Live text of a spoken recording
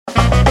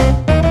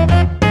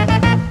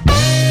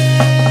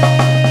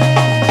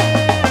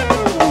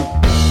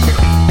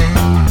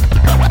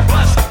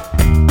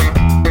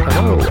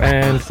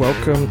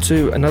welcome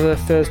to another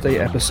Thursday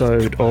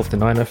episode of the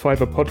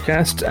 905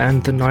 podcast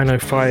and the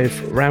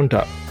 905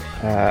 Roundup.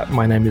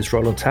 My name is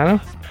Roland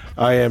Tanner.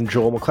 I am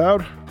Joel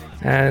McLeod.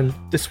 And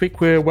this week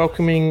we're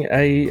welcoming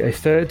a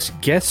third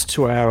guest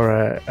to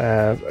our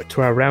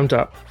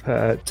Roundup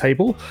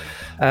table,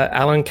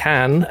 Alan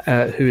Can,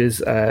 who is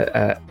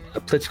a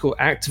political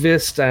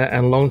activist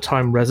and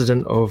longtime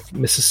resident of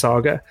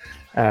Mississauga,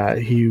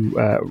 who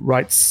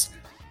writes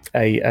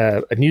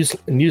a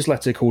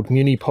newsletter called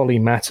Muni Poly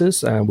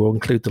Matters. We'll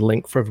include the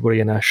link for everybody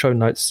in our show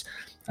notes,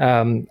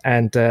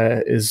 and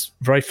is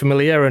very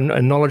familiar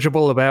and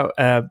knowledgeable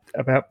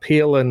about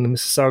Peel and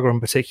Mississauga in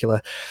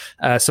particular.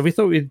 So we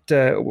thought we'd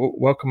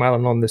welcome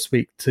Alan on this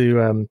week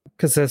to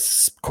because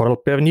there's quite a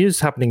bit of news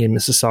happening in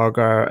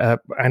Mississauga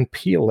and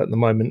Peel at the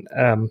moment.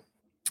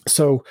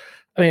 So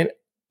I mean,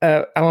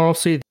 Alan,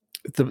 obviously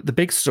the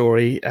big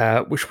story,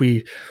 which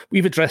we've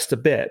addressed a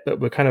bit, but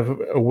we're kind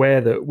of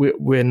aware that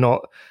we're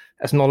not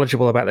as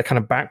knowledgeable about the kind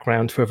of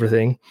background to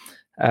everything,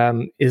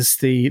 is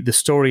the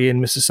story in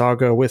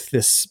Mississauga with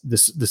this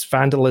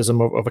vandalism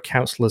of a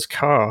councillor's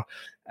car.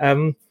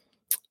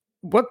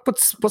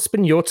 What's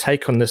been your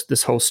take on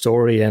this whole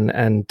story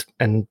and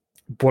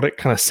what it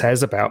kind of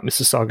says about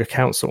Mississauga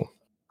Council?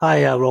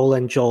 Hi,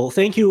 Roland, Joel.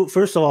 Thank you.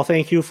 First of all,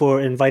 thank you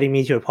for inviting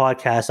me to your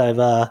podcast. I've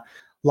a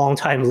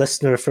long-time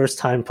listener,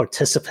 first-time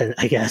participant,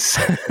 I guess.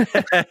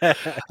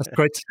 That's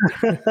great.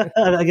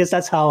 I guess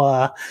that's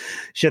how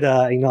should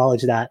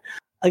acknowledge that.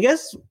 I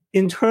guess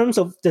in terms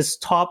of this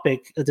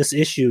topic, this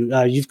issue,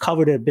 you've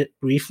covered it a bit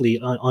briefly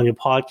on your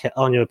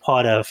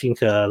podcast, I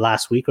think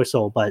last week or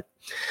so. But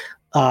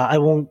I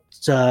won't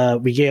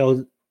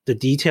regale the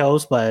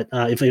details. But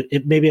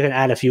if maybe I can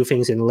add a few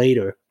things in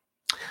later.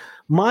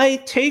 My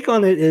take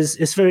on it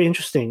is very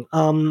interesting.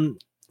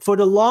 For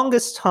the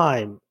longest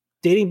time,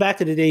 dating back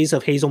to the days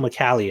of Hazel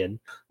McCallion,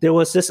 there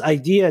was this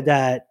idea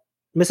that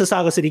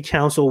Mississauga City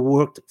Council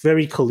worked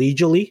very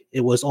collegially.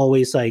 It was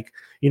always like,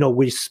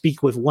 we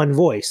speak with one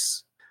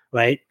voice,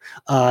 right?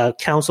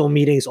 Council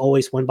meetings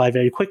always went by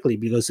very quickly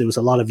because there was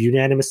a lot of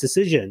unanimous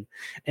decision.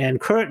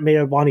 And current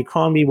Mayor Bonnie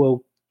Crombie,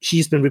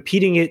 she's been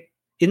repeating it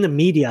in the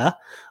media,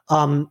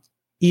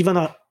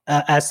 even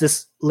as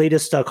this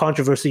latest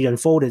controversy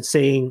unfolded,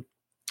 saying,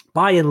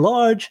 by and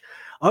large,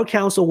 our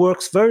council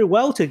works very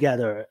well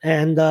together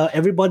and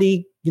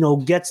everybody,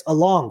 gets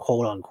along,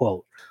 quote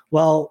unquote.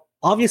 Well,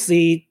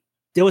 obviously,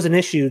 there was an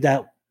issue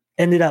that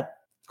ended up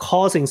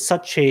causing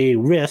such a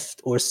rift,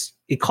 or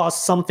it caused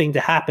something to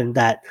happen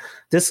that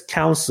this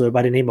councillor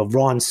by the name of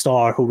Ron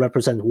Starr, who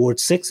represents Ward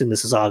 6 in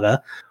Mississauga,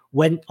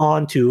 went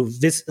on to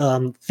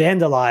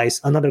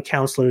vandalize another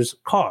councillor's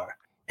car.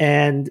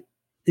 And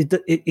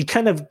it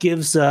kind of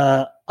gives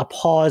a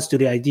pause to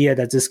the idea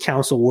that this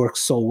council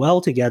works so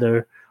well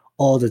together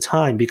all the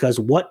time, because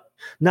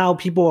now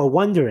people are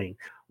wondering,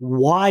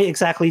 why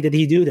exactly did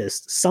he do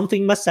this?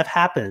 Something must have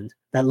happened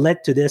that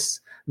led to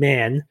this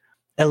man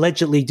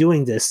allegedly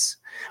doing this,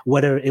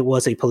 whether it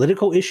was a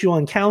political issue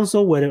on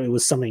council, whether it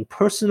was something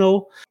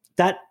personal,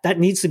 that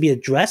needs to be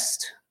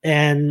addressed.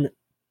 And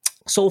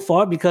so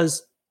far,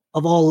 because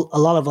of a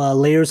lot of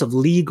layers of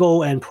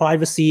legal and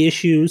privacy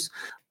issues,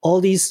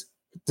 all these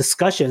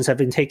discussions have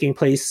been taking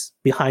place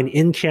behind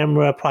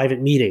in-camera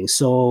private meetings.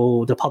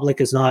 So the public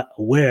is not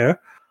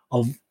aware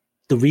of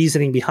the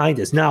reasoning behind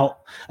this. Now,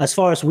 as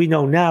far as we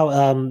know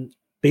now,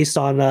 based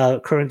on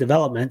current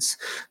developments,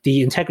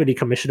 the Integrity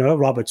Commissioner,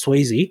 Robert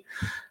Swayze,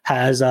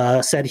 has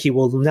said he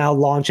will now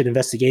launch an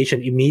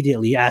investigation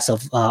immediately as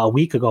of a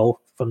week ago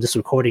from this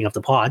recording of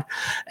the pod,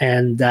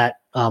 and that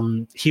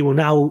he will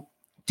now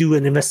do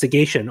an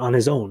investigation on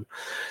his own.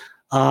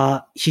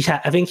 I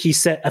think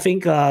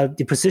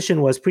the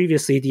position was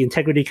previously the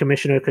Integrity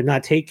Commissioner could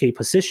not take a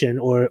position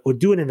or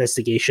do an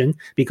investigation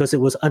because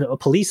it was a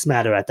police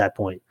matter at that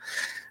point.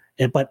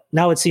 But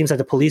now it seems that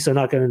the police are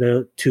not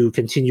going to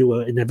continue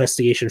an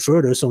investigation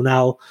further. So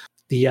now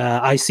the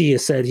IC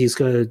has said he's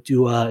going to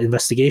do an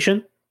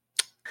investigation.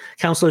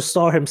 Councillor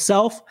Starr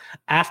himself,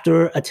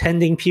 after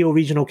attending Peel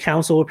Regional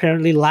Council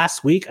apparently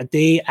last week, a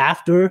day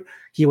after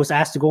he was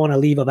asked to go on a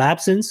leave of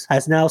absence,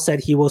 has now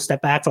said he will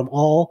step back from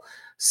all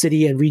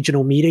city and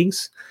regional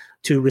meetings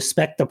to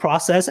respect the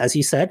process, as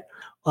he said,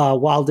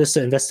 while this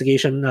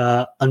investigation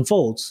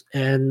unfolds.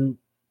 And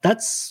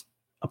that's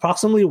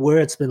approximately where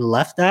it's been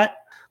left at.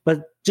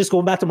 But just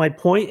going back to my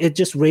point, it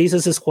just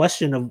raises this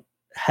question of,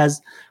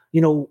 has,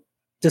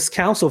 this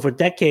council for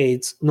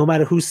decades, no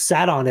matter who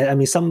sat on it, I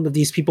mean, some of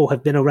these people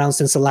have been around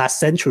since the last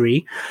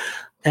century,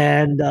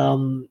 and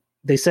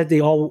they said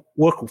they all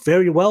work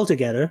very well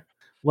together.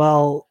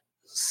 Well,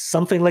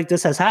 something like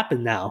this has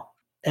happened now.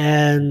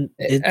 And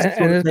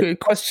a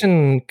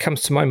question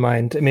comes to my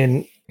mind. I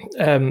mean,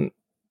 the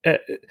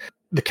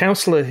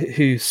councillor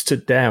who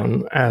stood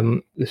down,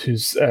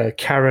 who's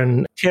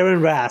Karen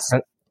Raz.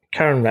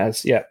 Karen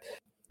Raz, yeah.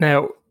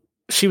 Now,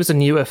 she was a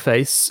newer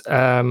face.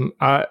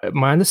 My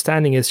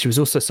understanding is she was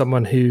also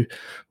someone who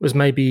was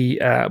maybe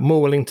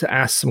more willing to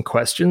ask some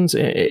questions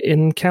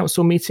in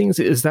council meetings.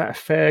 Is that a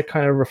fair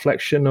kind of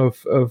reflection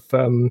of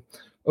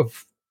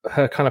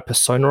her kind of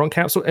persona on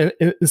council and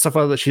stuff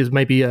like that. She's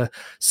maybe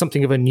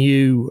something of a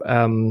new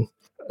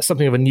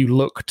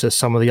look to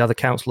some of the other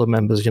council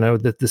members.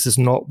 That this is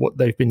not what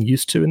they've been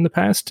used to in the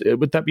past.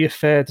 Would that be a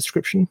fair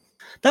description?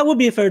 That would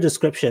be a fair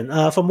description.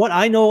 From what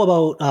I know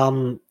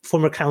about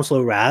former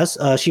Councillor Raz,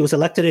 she was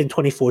elected in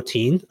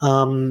 2014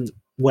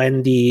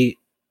 when the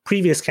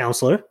previous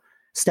councillor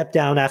stepped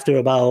down after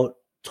about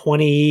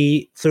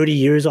 30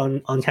 years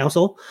on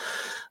council.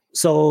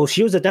 So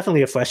she was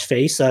definitely a fresh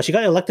face. She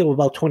got elected with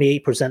about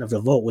 28% of the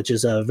vote, which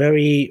is a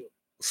very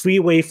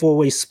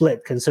four-way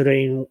split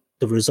considering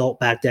the result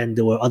back then.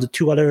 There were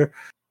two other,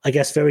 I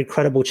guess, very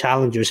credible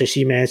challengers, and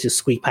she managed to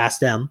squeak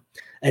past them.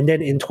 And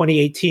then in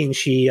 2018,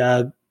 she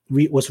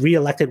was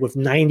re-elected with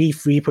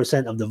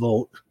 93% of the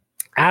vote.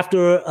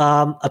 After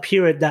a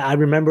period that I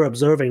remember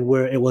observing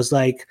where it was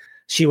like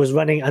she was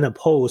running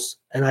unopposed,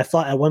 and I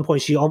thought at one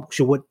point she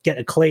would get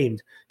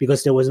acclaimed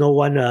because there was no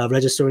one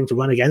registering to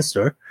run against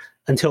her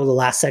until the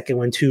last second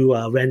when two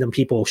random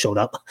people showed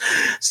up.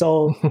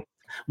 So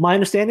my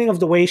understanding of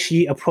the way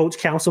she approached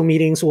council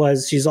meetings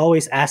was she's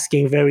always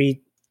asking very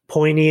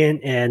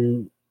poignant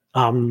and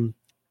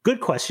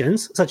good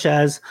questions, such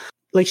as,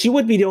 like, she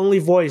would be the only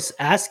voice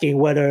asking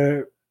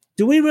whether,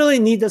 do we really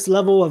need this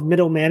level of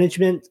middle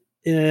management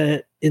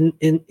in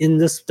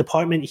this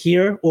department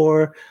here,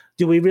 or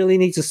do we really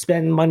need to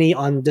spend money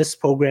on this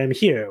program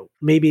here?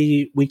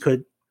 Maybe we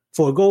could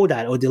forego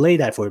that or delay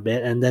that for a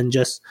bit and then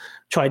just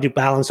try to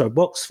balance our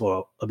books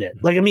for a bit.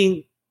 Like, I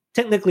mean,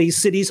 technically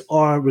cities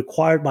are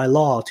required by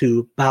law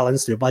to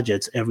balance their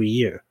budgets every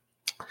year.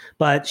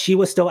 But she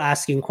was still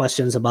asking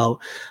questions about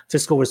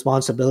fiscal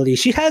responsibility.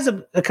 She has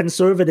a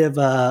conservative,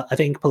 I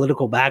think,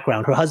 political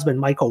background. Her husband,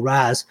 Michael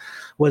Raz,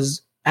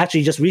 was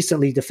actually just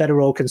recently the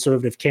federal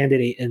conservative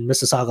candidate in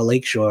Mississauga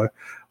Lakeshore,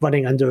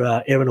 running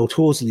under Aaron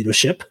O'Toole's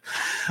leadership.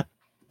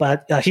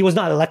 But he was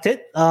not elected.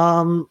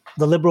 The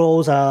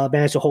Liberals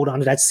managed to hold on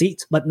to that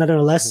seat. But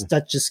nonetheless,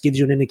 that just gives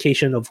you an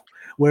indication of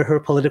where her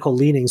political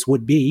leanings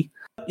would be.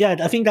 Yeah,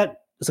 I think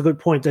that is a good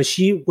point. That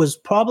she was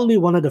probably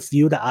one of the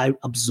few that I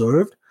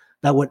observed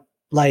that would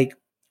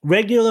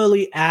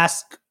regularly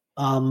ask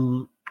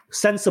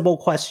sensible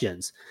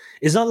questions.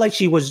 It's not like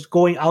she was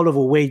going out of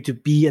her way to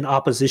be an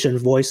opposition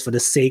voice for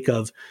the sake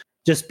of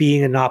just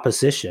being an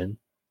opposition.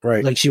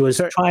 Right. Like, she was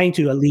trying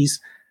to at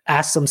least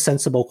ask some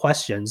sensible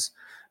questions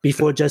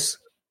before just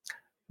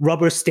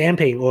rubber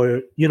stamping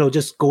or,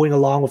 just going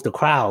along with the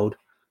crowd.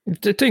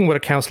 Doing what a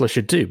councillor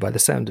should do, by the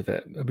sound of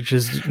it, which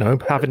is,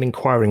 have an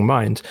inquiring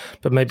mind.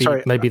 But maybe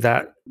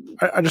that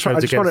I just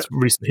want to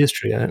recent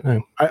history. I don't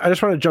know. I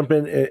just want to jump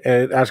in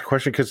and ask a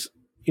question because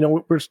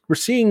we're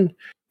seeing.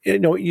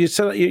 You're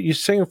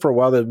saying for a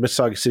while that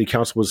Mississauga City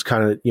Council was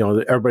kind of,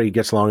 everybody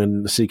gets along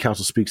and the City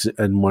Council speaks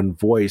in one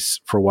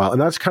voice for a while,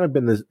 and that's kind of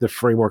been the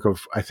framework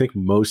of, I think,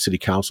 most City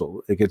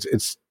Council. Like it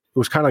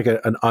was kind of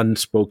like an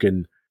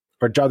unspoken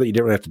or a job that you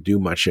didn't really have to do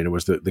much in. It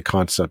was the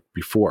concept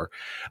before.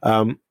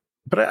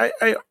 But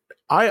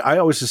I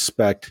always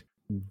suspect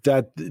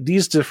that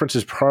these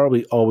differences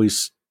probably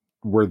always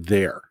were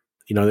there.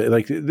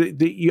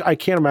 I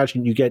can't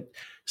imagine you get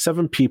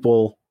 7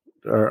 people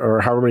or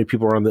however many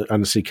people are on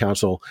the city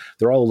council.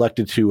 They're all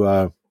elected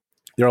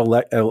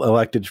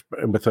elected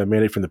with a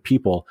mandate from the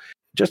people.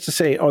 Just to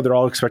say, they're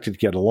all expected to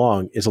get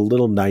along is a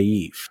little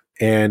naive,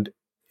 and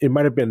it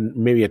might have been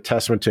maybe a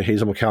testament to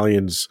Hazel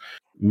McCallion's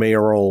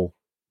mayoral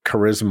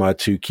charisma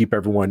to keep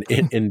everyone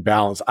in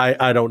balance.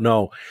 I don't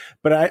know,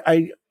 but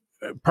I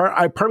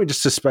probably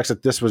just suspects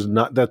that this was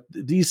not, that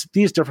these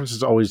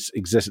differences always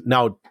exist.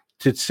 Now,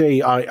 to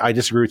say I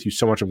disagree with you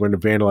so much, I'm going to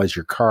vandalize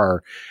your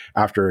car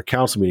after a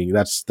council meeting,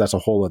 that's a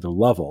whole other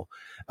level.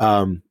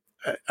 And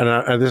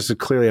this is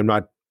clearly,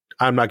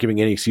 I'm not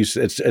giving any excuse.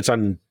 It's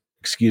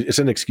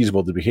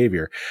inexcusable, the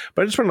behavior.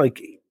 But I just want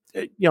to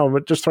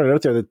just throwing it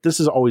out there that this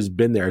has always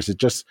been there. Is it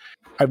just,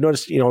 I've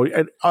noticed,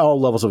 at all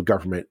levels of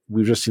government,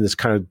 we've just seen this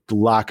kind of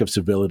lack of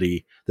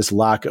civility, this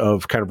lack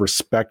of kind of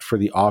respect for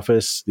the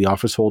office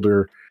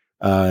holder,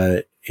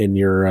 in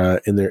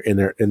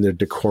their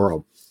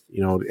decorum.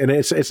 And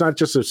it's not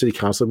just the city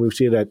council. We've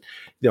seen it at,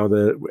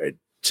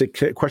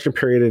 the question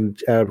period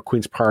in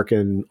Queen's Park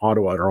and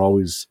Ottawa are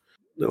always,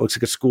 it looks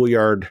like a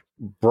schoolyard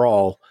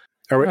brawl.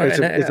 I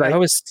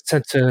always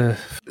tend to,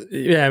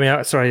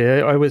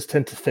 I always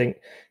tend to think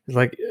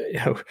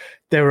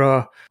there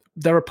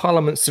are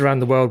parliaments around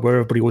the world where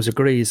everybody always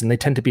agrees, and they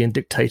tend to be in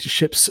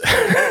dictatorships.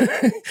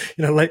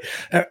 Like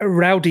a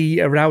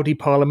rowdy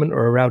parliament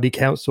or a rowdy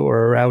council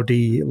or a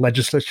rowdy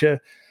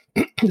legislature.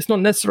 It's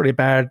not necessarily a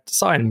bad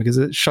sign because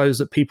it shows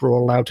that people are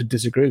allowed to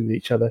disagree with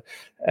each other.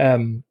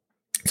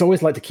 So I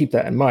always like to keep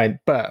that in mind.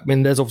 But I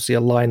mean, there's obviously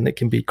a line that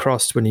can be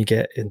crossed when you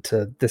get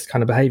into this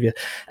kind of behavior.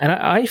 And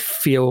I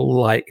feel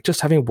like,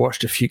 just having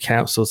watched a few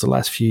councils the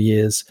last few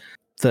years,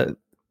 that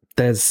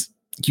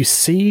you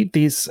see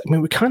these, I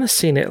mean, we're kind of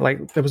seeing it,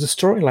 like there was a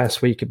story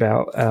last week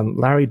about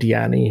Larry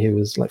Diani, who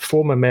was like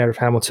former mayor of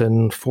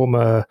Hamilton,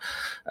 former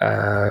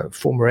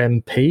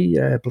MP,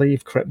 I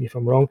believe, correct me if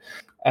I'm wrong,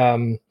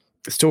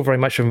 still very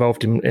much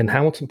involved in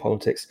Hamilton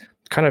politics,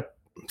 kind of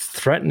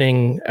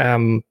threatening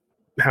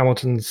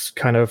Hamilton's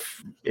kind of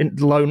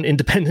lone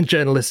independent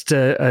journalist,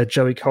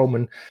 Joey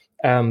Coleman,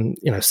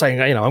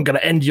 saying, I'm going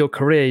to end your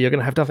career. You're going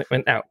to have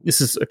nothing. Now,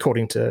 this is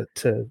according to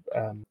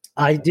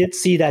I did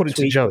see that according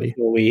tweet, to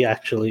Joey,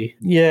 actually.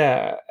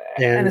 Yeah,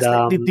 and it's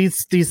like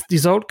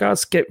these old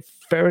guys get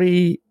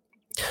very.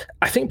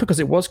 I think because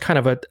it was kind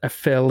of a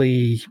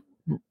fairly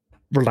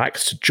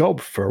relaxed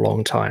job for a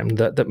long time,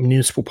 that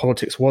municipal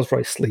politics was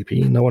very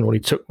sleepy. No one really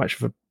took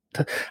much of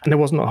and there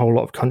wasn't a whole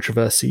lot of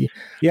controversy.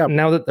 Yeah.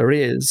 Now that there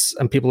is,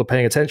 and people are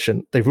paying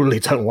attention, they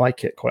really don't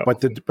like it quite. But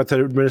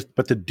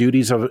the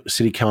duties of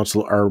city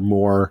council are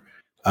more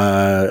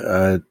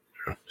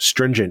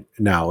stringent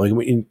now.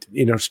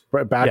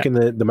 Like back in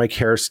the Mike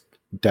Harris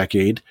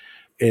decade,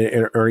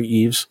 and Ernie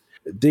Eves,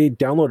 they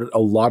downloaded a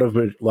lot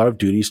of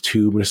duties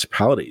to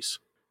municipalities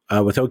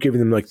without giving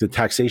them like the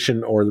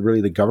taxation or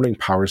really the governing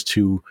powers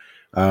to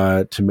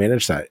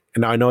manage that.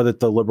 And I know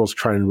that the Liberals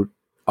try and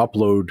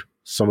upload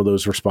some of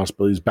those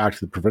responsibilities back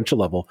to the provincial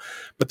level,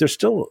 but there's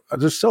still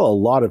a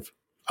lot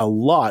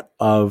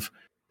of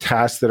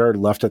tasks that are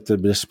left at the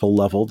municipal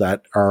level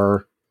that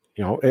are,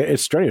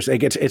 it's strenuous.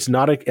 It's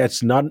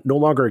no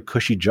longer a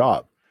cushy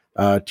job.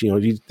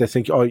 They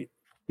think, oh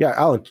yeah,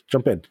 Alan,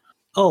 jump in.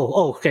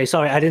 Oh, okay.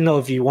 Sorry, I didn't know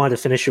if you wanted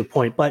to finish your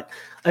point, but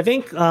I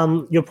think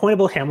your point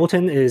about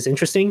Hamilton is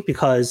interesting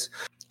because,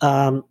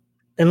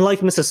 unlike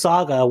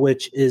Mississauga,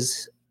 which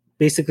is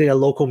basically a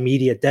local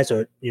media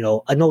desert,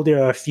 I know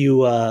there are a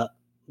few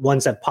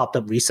ones that popped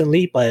up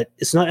recently, but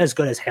it's not as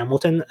good as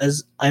Hamilton,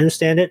 as I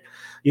understand it.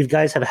 You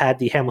guys have had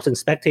the Hamilton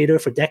Spectator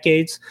for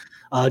decades.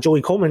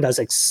 Joey Coleman does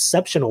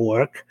exceptional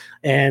work,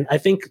 and I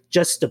think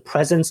just the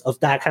presence of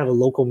that kind of a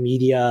local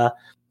media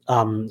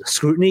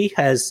scrutiny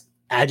has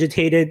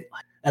agitated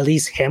at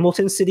least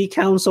Hamilton City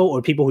Council,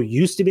 or people who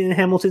used to be in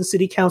Hamilton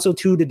City Council,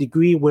 to the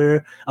degree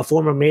where a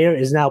former mayor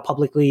is now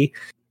public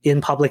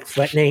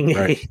threatening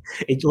a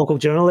local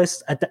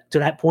journalist to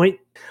that point.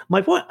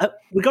 My point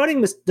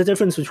regarding the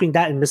difference between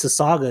that and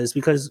Mississauga is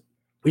because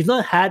we've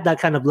not had that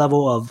kind of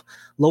level of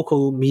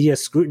local media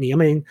scrutiny. I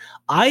mean,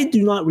 I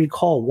do not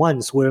recall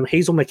once where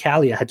Hazel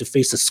McCallion had to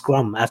face a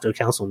scrum after a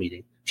council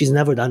meeting. She's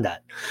never done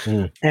that.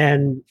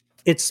 And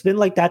it's been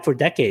like that for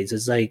decades.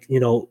 It's like, I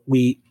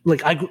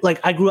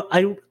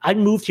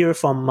moved here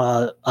from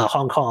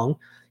Hong Kong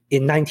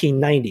in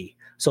 1990.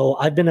 So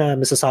I've been a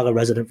Mississauga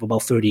resident for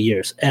about 30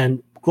 years.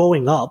 And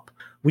growing up,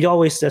 we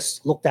always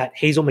just looked at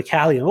Hazel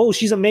McCallion. Oh,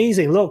 she's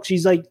amazing. Look,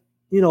 she's like,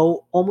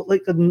 almost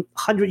like a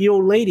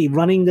 100-year-old lady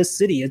running this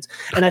city.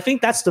 And I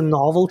think that's the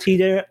novelty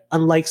there,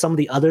 unlike some of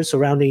the other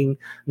surrounding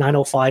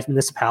 905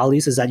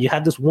 municipalities, is that you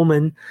have this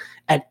woman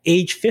at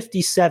age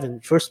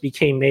 57 first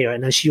became mayor,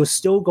 and then she was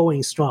still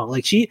going strong.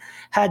 Like, she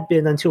had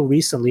been until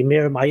recently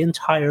mayor my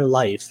entire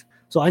life.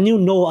 So I knew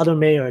no other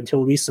mayor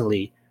until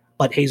recently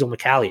but Hazel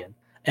McCallion.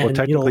 And, well,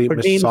 technically,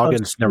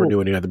 Mississaugan's never knew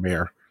any other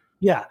mayor.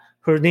 Yeah.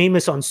 Her name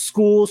is on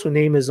schools. Her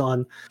name is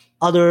on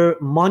other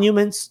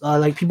monuments.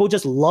 Like, people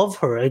just love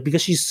her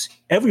because she's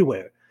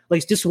everywhere.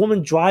 Like, this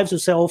woman drives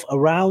herself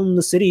around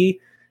the city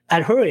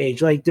at her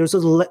age. Like, there's a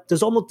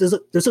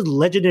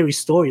legendary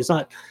story. It's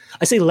not,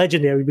 I say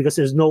legendary because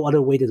there's no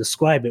other way to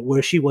describe it,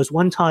 where she was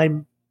one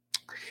time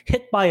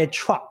hit by a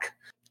truck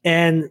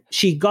and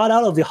she got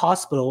out of the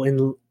hospital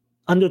in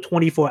under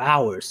 24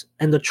 hours,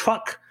 and the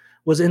truck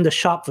was in the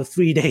shop for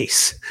 3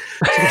 days.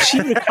 So she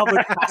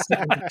recovered faster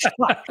than the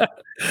truck.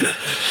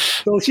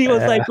 So she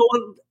was like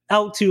going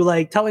out to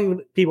like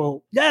telling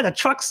people, yeah, the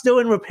truck's still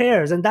in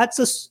repairs. And that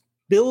just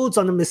builds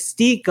on the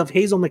mystique of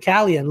Hazel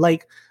McCallion,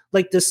 like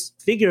this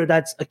figure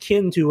that's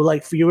akin to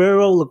like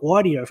Fiorello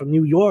LaGuardia from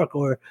New York,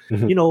 or,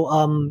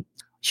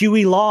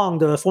 Huey Long,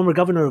 the former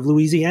governor of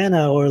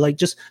Louisiana, or like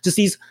just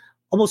these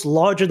almost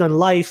larger than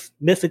life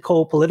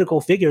mythical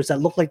political figures that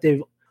look like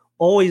they've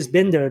always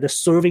been there. They're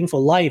serving for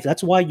life.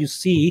 That's why you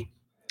see,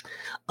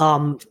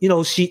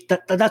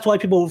 that's why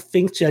people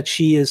think that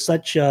she is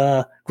such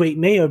a great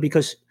mayor,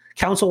 because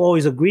council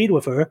always agreed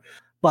with her.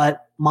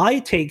 But my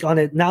take on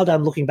it, now that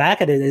I'm looking back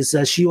at it, is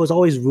that she was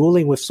always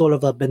ruling with sort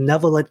of a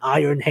benevolent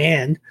iron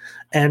hand,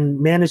 and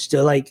managed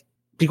to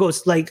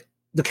because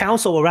the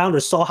council around her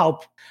saw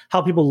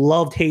how people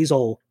loved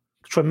Hazel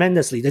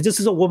tremendously. That this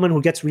is a woman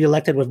who gets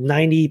reelected with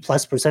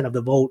 90+% of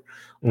the vote.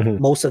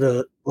 Most of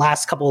the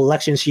last couple of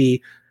elections,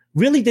 she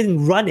really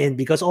didn't run in,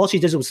 because all she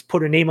did was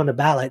put her name on the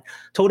ballot,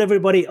 told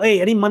everybody, hey,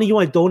 any money you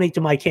want to donate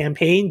to my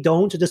campaign,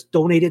 just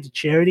donate it to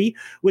charity,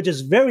 which is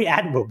very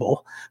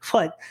admirable.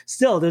 But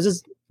still, there's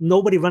just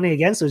nobody running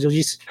against her.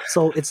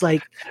 So it's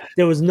like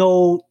there was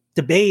no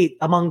debate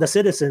among the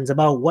citizens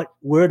about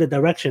where the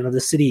direction of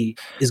the city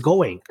is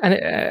going.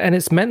 And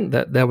it's meant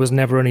that there was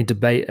never any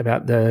debate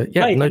about debate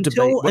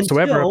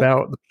whatsoever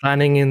about the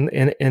planning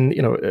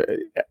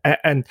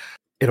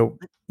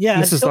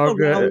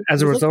Mississauga,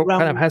 as a result,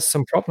 kind of has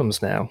some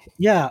problems now.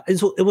 Yeah,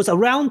 it was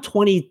around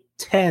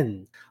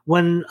 2010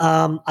 when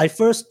I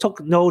first took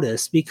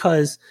notice,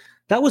 because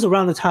that was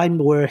around the time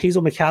where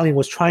Hazel McCallion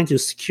was trying to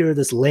secure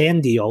this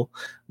land deal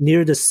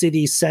near the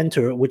city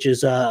center, which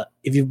is,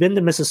 if you've been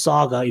to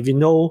Mississauga, if you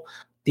know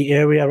the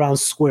area around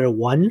Square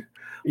One,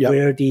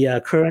 where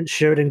the current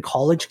Sheridan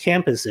College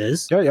campus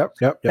is.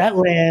 That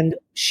land,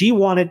 she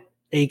wanted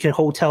a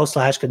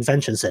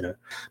hotel/convention center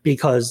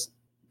because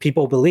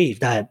people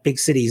believe that big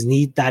cities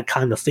need that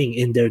kind of thing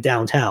in their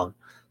downtown.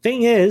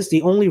 Thing is,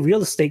 the only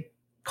real estate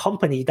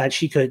company that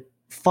she could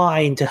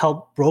find to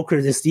help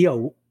broker this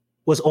deal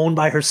was owned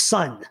by her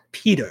son,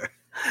 Peter.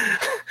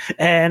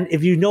 And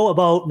if you know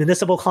about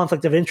Municipal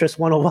Conflict of Interest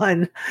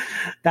 101,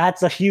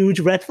 that's a huge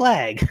red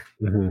flag.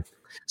 Mm-hmm.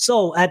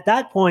 So at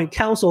that point,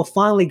 council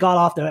finally got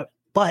off their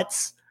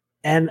butts,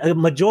 and a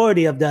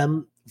majority of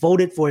them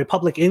voted for a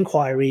public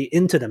inquiry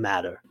into the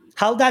matter.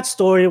 How that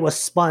story was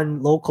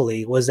spun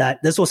locally was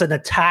that this was an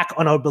attack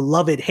on our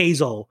beloved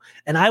Hazel.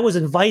 And I was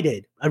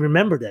invited, I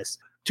remember this,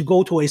 to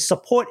go to a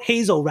support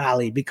Hazel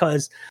rally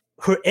because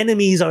her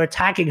enemies are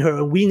attacking her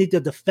and we need to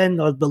defend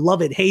our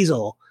beloved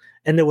Hazel.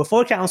 And there were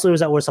 4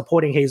 counselors that were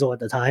supporting Hazel at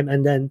the time.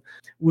 And then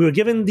we were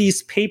given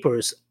these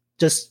papers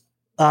just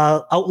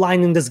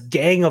outlining this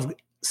gang of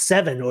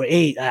 7 or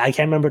 8, I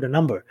can't remember the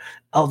number,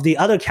 of the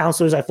other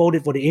counselors that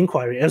voted for the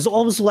inquiry. It was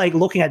almost like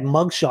looking at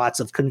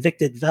mugshots of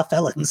convicted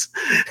felons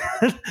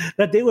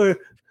that they were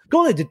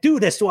going to do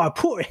this to our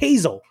poor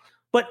Hazel.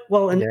 But,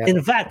 well,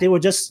 in fact, they were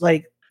just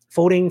like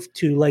voting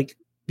to like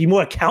be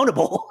more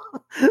accountable.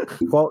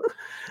 Well,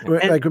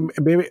 like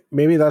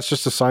maybe that's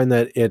just a sign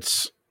that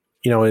it's,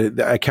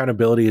 the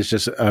accountability is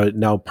just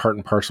now part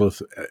and parcel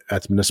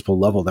at the municipal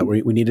level, that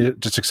we need to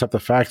just accept the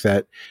fact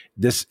that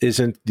this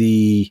isn't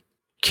the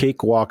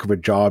cakewalk of a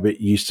job it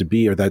used to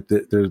be, or that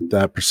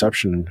that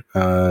perception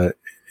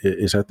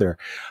is out there.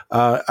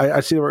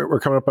 I see that we're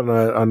coming up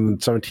on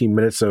 17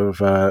 minutes of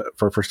for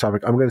our first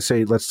topic. I'm going to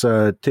say let's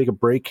take a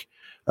break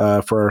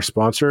for our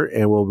sponsor,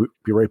 and we'll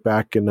be right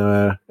back in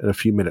a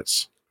few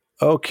minutes.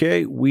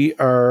 Okay, we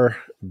are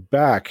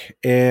back,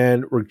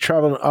 and we're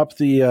traveling up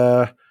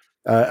the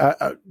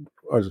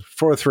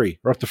 403.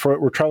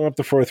 We're traveling up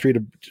the 403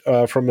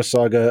 to from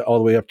Mississauga all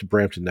the way up to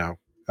Brampton now,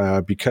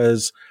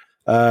 because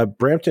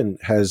Brampton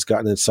has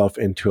gotten itself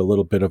into a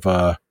little bit of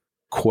a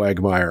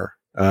quagmire,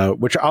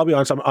 which I'll be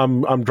honest,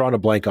 I'm drawing a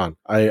blank on.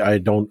 I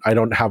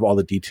don't have all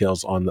the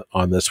details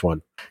on this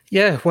one.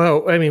 Yeah,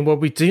 well, I mean, what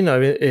we do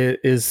know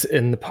is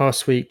in the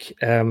past week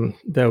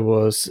there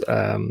was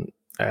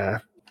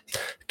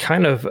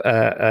kind of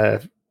a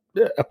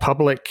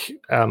public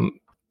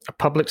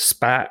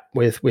spat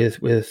with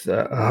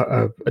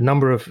a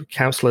number of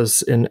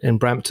councillors in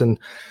Brampton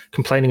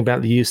complaining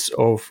about the use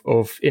of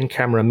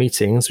in-camera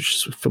meetings, which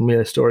is a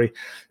familiar story,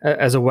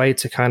 as a way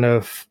to kind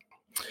of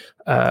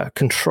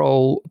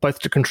control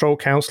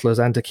councillors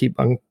and to keep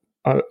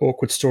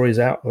awkward stories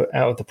out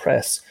of the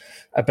press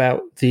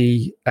about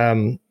the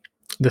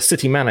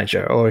city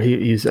manager, or I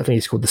think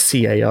he's called the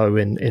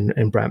CAO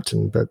in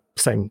Brampton, but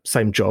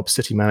same job,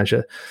 city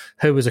manager,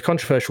 who was a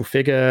controversial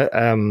figure.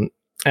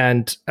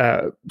 And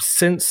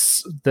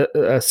since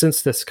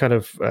this kind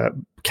of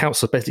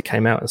council basically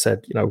came out and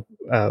said,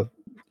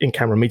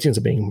 in-camera meetings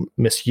are being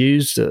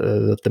misused,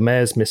 the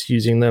mayor's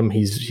misusing them,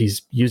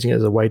 he's using it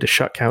as a way to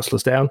shut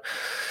councillors down.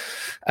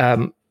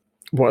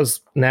 What has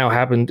now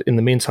happened in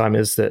the meantime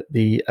is that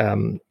the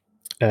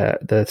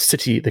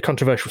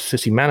controversial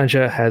city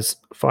manager has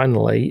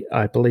finally,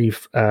 I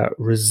believe,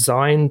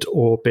 resigned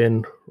or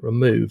been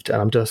removed.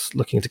 And I'm just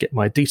looking to get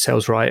my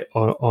details right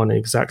on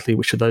exactly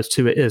which of those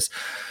two it is.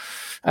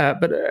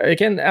 But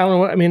again,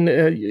 Alan, I mean,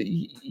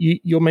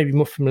 you're maybe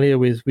more familiar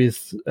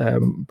with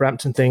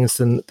Brampton things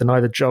than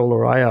either Joel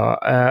or I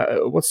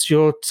are. What's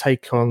your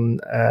take on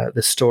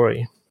this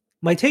story?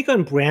 My take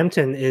on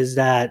Brampton is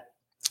that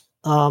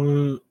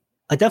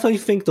I definitely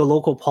think the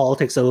local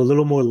politics are a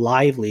little more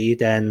lively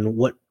than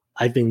what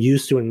I've been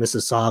used to in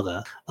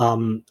Mississauga.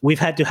 We've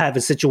had to have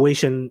a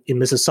situation in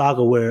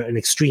Mississauga where an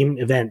extreme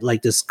event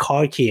like this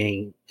car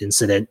keying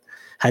incident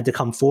had to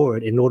come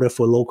forward in order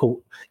for local,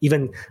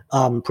 even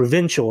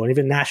provincial and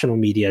even national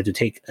media to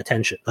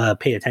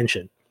pay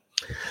attention.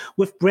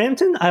 With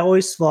Brampton, I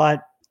always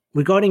thought,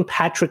 regarding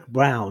Patrick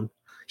Brown,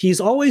 he's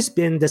always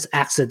been this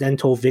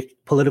accidental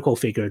political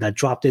figure that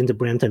dropped into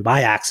Brampton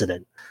by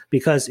accident.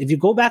 Because if you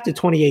go back to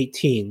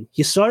 2018,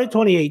 he started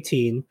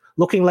 2018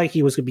 looking like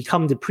he was going to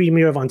become the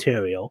Premier of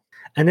Ontario.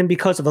 And then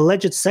because of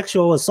alleged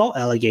sexual assault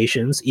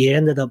allegations, he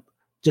ended up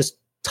just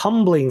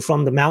tumbling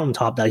from the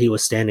mountaintop that he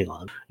was standing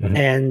on. Mm-hmm.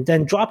 And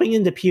then dropping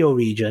into Peel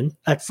Region.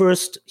 At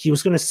first, he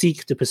was going to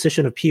seek the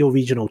position of Peel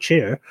Regional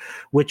Chair,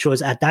 which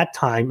was at that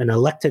time an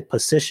elected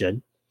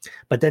position.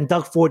 But then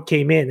Doug Ford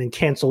came in and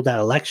canceled that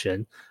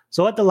election.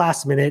 So at the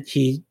last minute,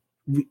 he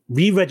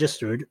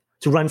re-registered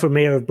to run for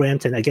mayor of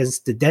Brampton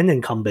against the then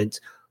incumbent,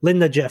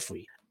 Linda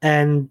Jeffrey.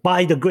 And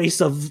by the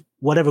grace of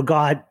whatever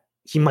God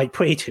he might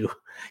pray to,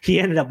 he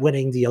ended up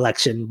winning the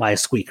election by a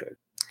squeaker.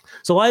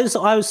 So I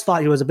always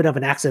thought he was a bit of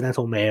an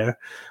accidental mayor.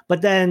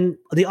 But then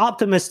the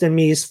optimist in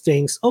me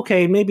thinks,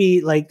 okay,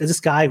 maybe like this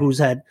guy who's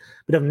had a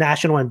bit of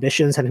national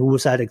ambitions and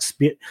who's had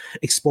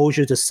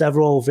exposure to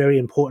several very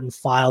important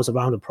files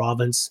around the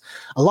province,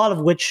 a lot of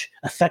which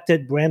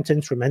affected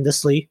Brampton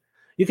tremendously.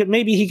 He could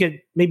maybe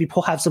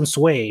have some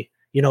sway,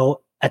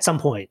 at some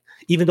point,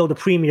 even though the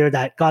premier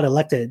that got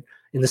elected,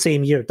 in the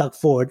same year, Doug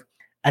Ford,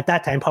 at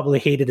that time probably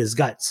hated his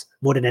guts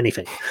more than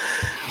anything.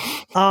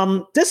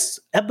 This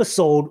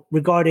episode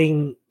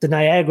regarding the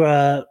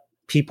Niagara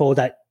people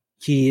that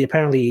he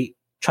apparently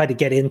tried to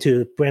get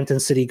into Brampton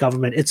city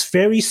government, it's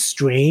very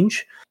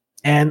strange.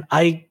 And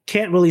I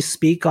can't really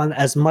speak on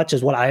as much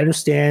as what I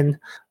understand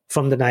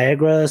from the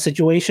Niagara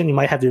situation. You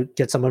might have to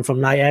get someone from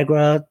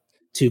Niagara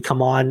to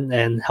come on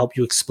and help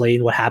you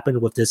explain what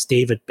happened with this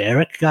David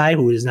Barrick guy,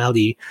 who is now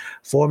the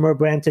former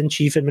Brampton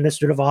chief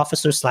administrative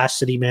officer /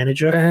 city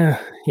manager.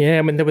 Yeah,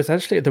 I mean, there was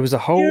a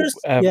whole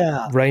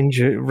range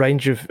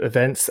of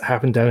events that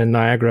happened down in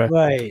Niagara,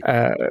 right?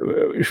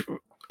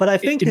 But I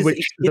think in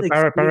which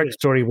the Barrick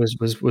story was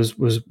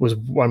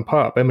one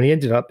part. I mean, he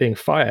ended up being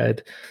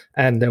fired,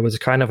 and there was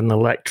kind of an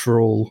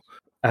electoral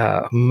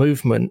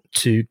movement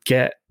to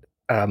get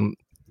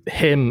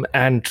him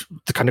and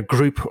the kind of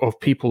group of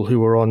people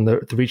who were on the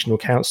regional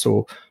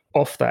council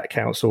off that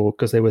council,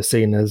 because they were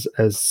seen as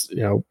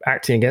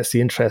acting against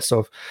the interests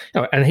of,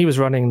 and he was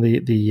running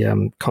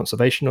the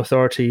conservation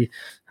authority.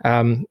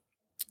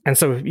 And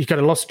so he got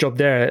a lost job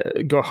there,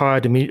 got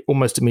hired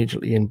almost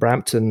immediately in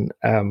Brampton,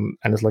 and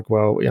it's like,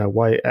 well,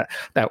 why?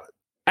 Now,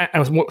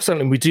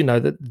 certainly we do know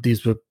that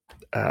these were,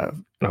 I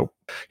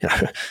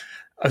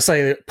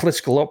say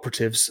political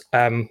operatives.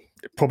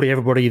 Probably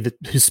everybody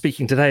who's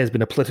speaking today has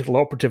been a political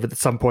operative at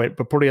some point,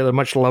 but probably at a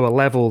much lower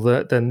level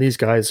than these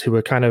guys who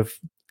were kind of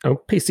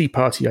PC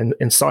party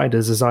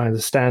insiders, as I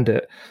understand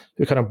it,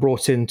 who kind of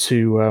brought in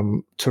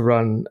to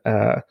run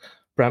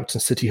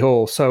Brampton City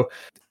Hall. So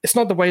it's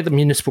not the way that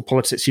municipal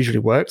politics usually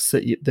works.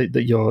 The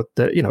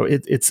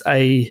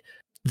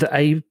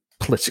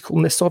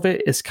apoliticalness of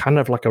it is kind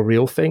of like a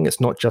real thing. It's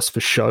not just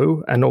for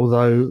show. And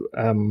although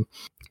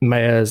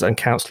mayors and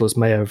councillors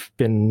may have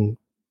been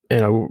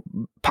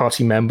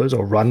party members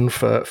or run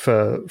for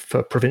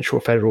provincial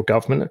or federal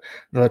government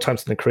at other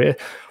times in their career,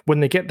 when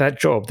they get that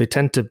job, they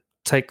tend to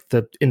take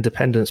the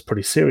independence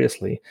pretty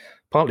seriously,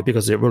 partly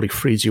because it really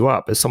frees you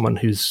up as someone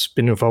who's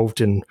been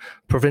involved in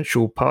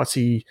provincial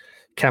party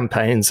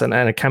campaigns and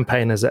a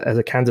campaign as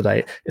a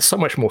candidate. It's so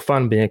much more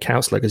fun being a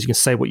councillor because you can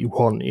say what you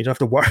want. You don't have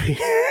to worry.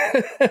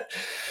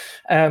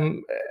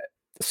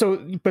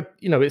 But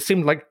it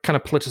seemed like kind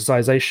of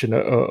politicization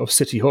of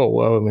City Hall.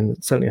 Well, I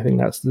mean, certainly I think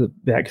that's the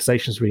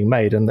accusations being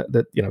made, and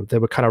that they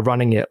were kind of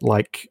running it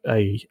like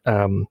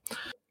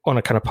on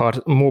a kind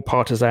of more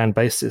partisan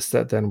basis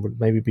that then would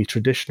maybe be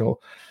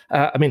traditional.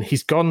 I mean,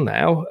 he's gone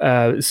now.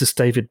 This is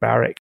David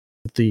Barrick,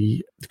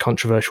 the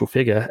controversial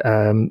figure.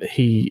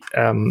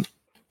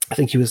 I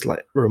think he was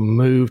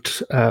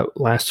removed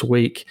last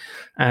week,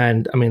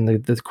 and I mean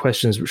the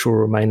questions which will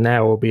remain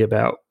now will be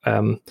about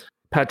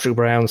Patrick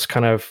Brown's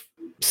kind of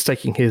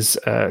staking his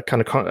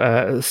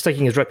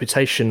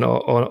reputation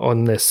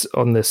on this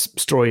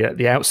story at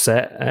the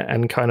outset,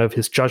 and kind of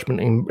his judgment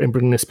in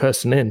bringing this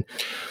person in.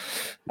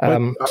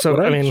 What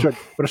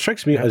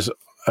strikes me as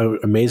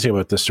amazing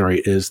about this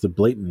story is the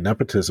blatant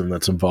nepotism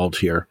that's involved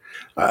here.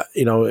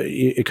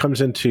 It comes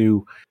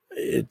into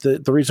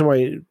the reason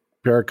why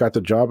Barrick got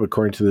the job,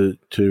 according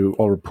to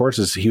all reports,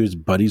 is he was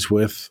buddies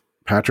with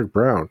Patrick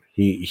Brown.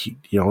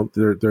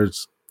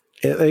 There's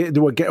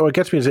what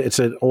gets me is it's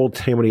an old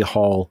Tammany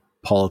Hall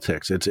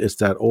politics. It's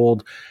that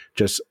old,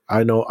 just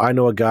I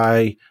know a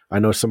guy, I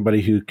know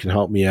somebody who can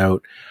help me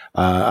out.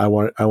 I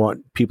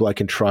want people I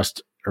can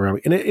trust around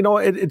me, and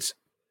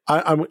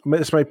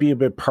this might be a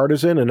bit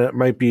partisan, and I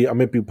might be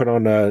put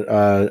on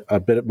a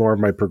bit more of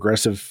my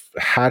progressive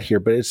hat here,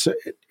 but it's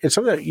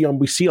something that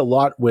we see a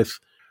lot with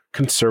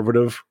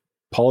conservative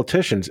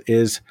politicians.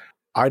 Is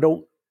I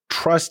don't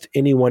trust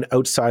anyone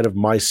outside of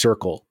my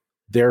circle.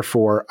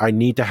 Therefore, I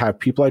need to have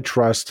people I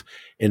trust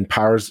in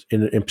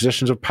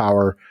positions of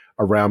power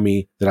around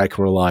me that I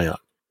can rely on.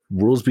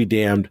 Rules be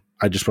damned.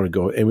 I just want to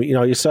go. And we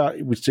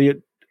see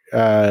it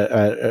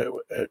at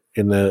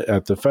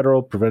the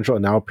federal, provincial,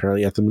 and now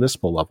apparently at the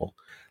municipal level.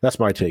 That's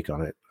my take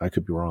on it. I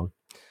could be wrong.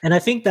 And I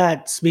think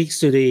that speaks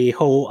to the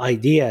whole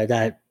idea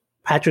that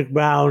Patrick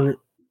Brown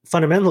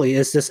fundamentally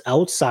is this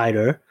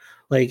outsider.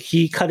 Like,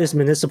 he cut his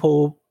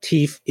municipal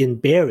teeth in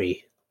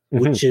Barrie,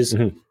 which is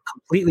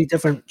completely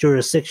different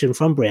jurisdiction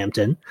from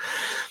Brampton.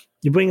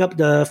 You bring up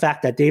the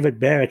fact that David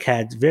Barrick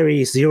had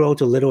very zero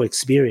to little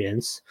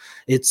experience.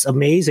 It's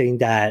amazing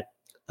that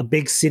a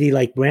big city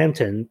like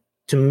Brampton,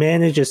 to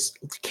manage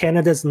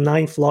Canada's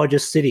 9th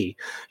largest city,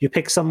 you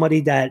pick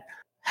somebody that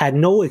had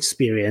no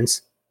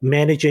experience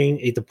managing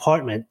a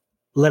department,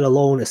 let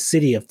alone a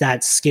city of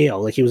that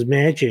scale. Like, he was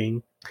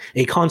managing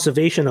a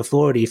conservation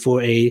authority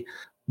for a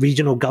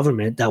regional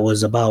government that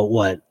was about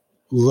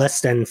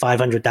less than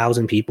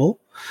 500,000 people.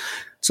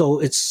 So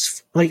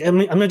it's like,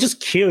 I'm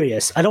just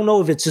curious. I don't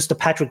know if it's just the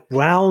Patrick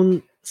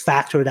Brown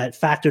factor that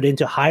factored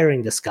into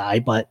hiring this guy,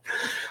 but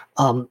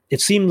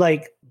it seemed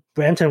like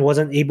Brampton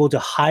wasn't able to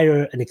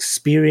hire an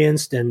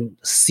experienced and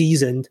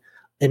seasoned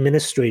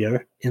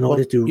administrator in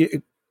order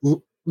to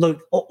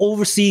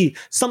oversee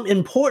some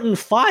important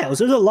files.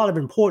 There's a lot of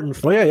important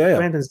files.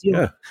 Brampton's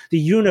dealing with. The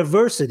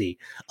university,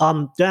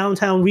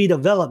 downtown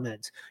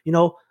redevelopment,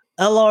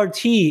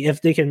 LRT,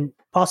 if they can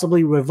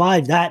possibly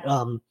revive that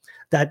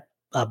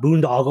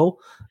boondoggle.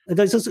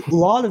 There's just a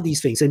lot of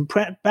these things. And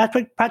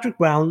Patrick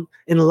Brown,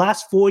 in the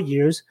last 4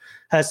 years,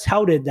 has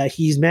touted that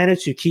he's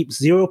managed to keep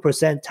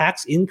 0%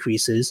 tax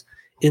increases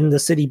in the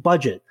city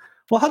budget.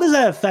 Well, how does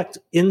that affect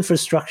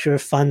infrastructure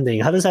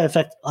funding? How does that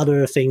affect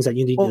other things that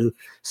you need to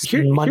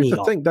spend money on? Here's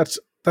the thing. That's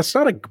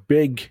not a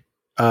big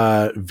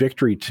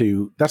victory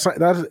to. That's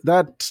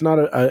not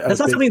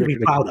something to be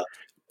proud of.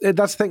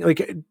 That's the thing.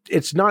 Like,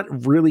 it's not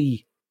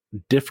really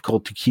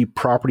difficult to keep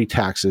property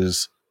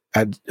taxes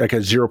at like a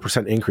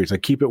 0% increase.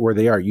 Like, keep it where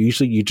they are.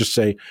 Usually, you just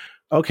say,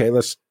 okay,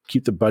 let's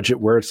keep the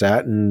budget where it's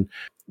at, and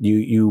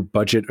you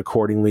budget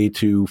accordingly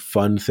to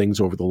fund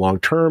things over the long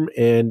term,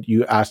 and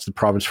you ask the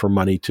province for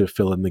money to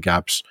fill in the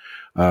gaps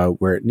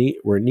where it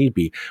need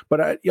be.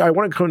 But I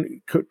want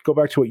to go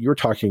back to what you were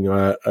talking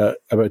about.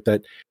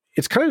 That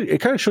it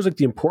kind of shows like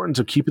the importance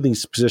of keeping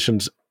these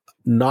positions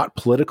not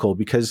political,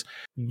 because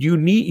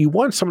you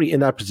want somebody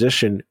in that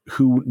position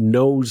who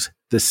knows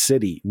the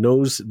city,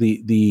 knows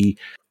the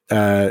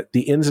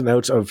ins and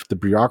outs of the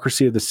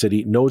bureaucracy of the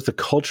city, knows the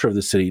culture of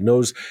the city,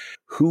 knows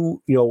who,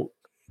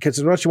 because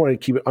as much as you want to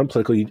keep it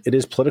unpolitical, it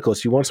is political.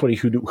 So you want somebody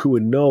who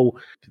would know.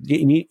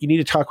 You need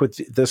to talk with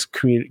this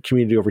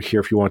community over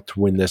here if you want to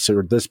win this,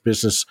 or this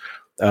business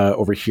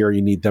over here.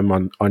 You need them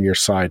on your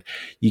side.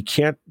 You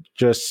can't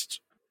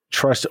just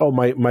trust. Oh,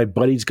 my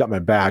buddy's got my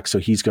back, so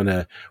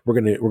we're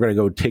gonna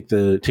go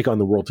take on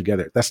the world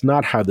together. That's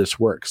not how this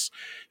works.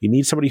 You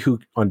need somebody who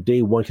on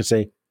day one can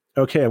say,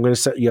 okay, I'm going to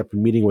set you up a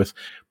meeting with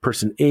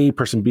person A,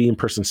 person B, and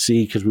person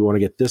C because we want to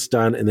get this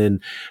done. And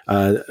then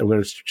I'm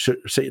going to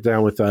sit you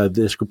down with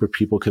this group of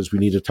people because we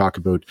need to talk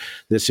about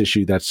this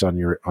issue that's on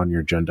your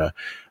agenda.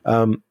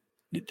 I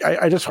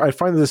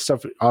find that this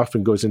stuff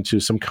often goes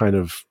into some kind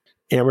of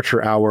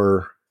amateur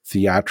hour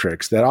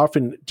theatrics that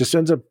often just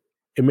ends up,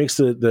 it makes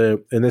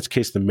the in this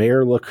case, the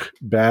mayor look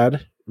bad.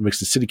 It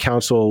makes the city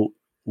council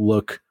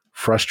look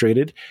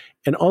frustrated,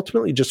 and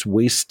ultimately just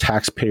wastes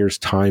taxpayers'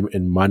 time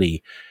and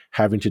money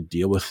having to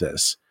deal with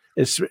this.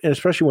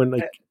 Especially when,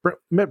 like,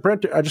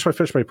 Brampton, I just want to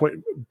finish my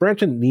point.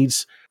 Brampton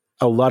needs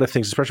a lot of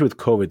things, especially with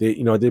COVID.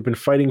 They've been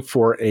fighting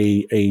for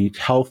a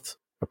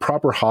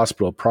proper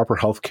hospital, proper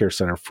healthcare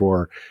center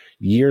for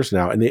years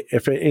now. And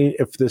if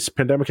this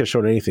pandemic has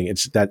shown anything,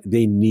 it's that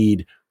they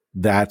need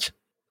that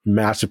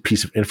massive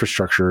piece of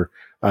infrastructure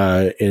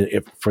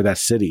for that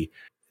city.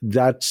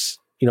 That's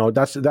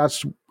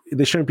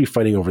they shouldn't be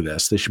fighting over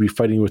this. They should be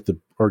fighting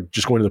or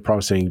just going to the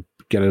province saying,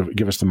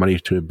 give us the money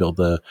to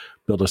build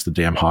us the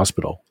damn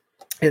hospital.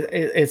 Brampton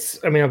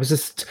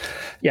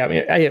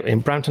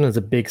is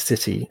a big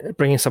city.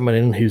 Bringing someone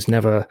in who's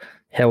never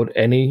held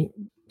any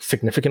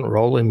significant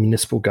role in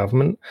municipal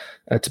government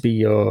to be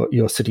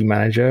your city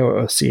manager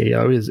or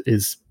CEO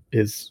is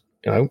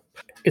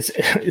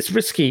it's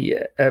risky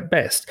at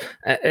best.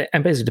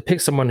 And basically, to pick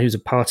someone who's a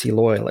party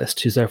loyalist,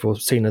 who's therefore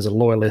seen as a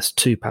loyalist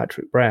to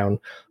Patrick Brown,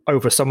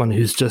 over someone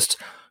who's just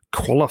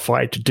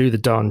qualified to do the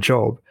darn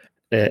job,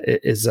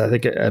 is, I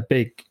think, a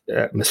big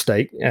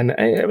mistake. And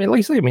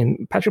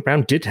Patrick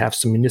Brown did have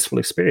some municipal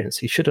experience.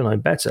 He should have known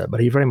better,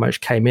 but he very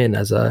much came in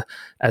as the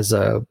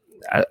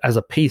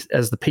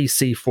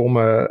PC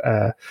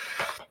former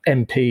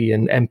MP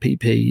and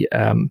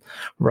MPP,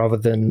 rather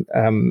than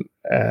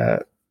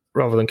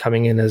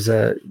coming in as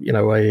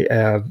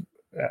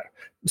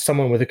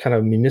someone with a kind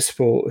of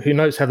municipal, who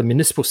knows how the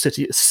municipal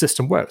city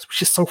system works,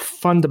 which is so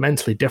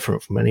fundamentally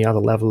different from any other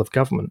level of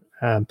government.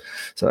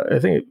 So I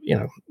think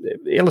it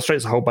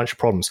illustrates a whole bunch of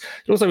problems.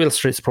 It also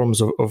illustrates the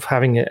problems of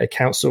having a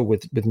council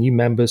with new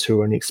members who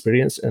are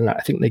inexperienced, and I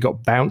think they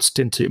got bounced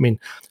into.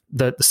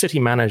 The city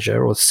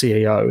manager or the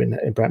CEO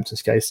in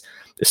Brampton's case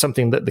is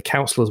something that the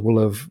councillors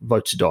will have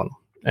voted on,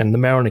 and the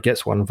mayor only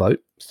gets one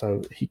vote,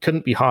 so he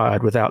couldn't be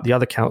hired without the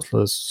other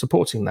councillors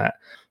supporting that.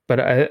 But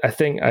I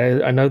think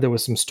I know there were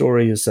some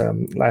stories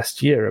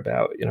last year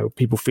about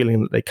people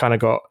feeling that they kind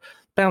of got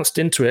bounced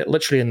into it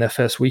literally in their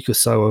first week or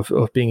so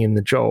of being in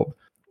the job,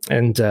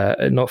 and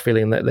not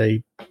feeling that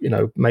they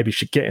maybe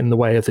should get in the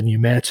way of the new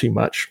mayor too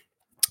much.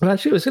 And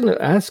actually, I was going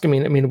to ask.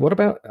 What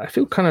about? I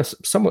feel kind of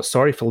somewhat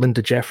sorry for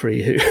Linda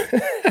Jeffrey,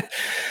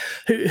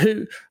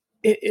 who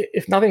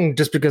if nothing,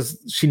 just because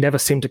she never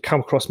seemed to come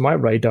across my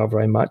radar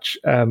very much,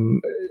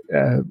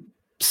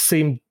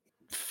 seemed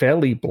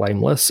fairly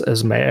blameless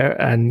as mayor,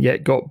 and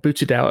yet got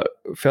booted out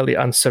fairly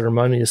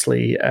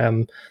unceremoniously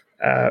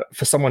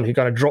for someone who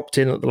kind of dropped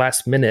in at the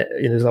last minute.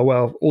 Like,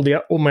 well,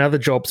 all my other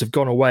jobs have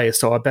gone away,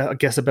 so I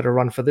guess I better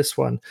run for this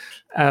one.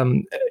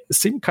 It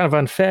seemed kind of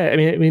unfair.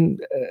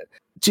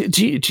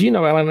 Do you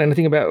know, Alan,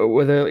 anything about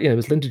whether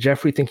is Linda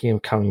Jeffrey thinking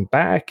of coming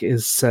back?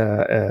 Is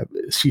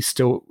she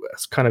still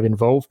kind of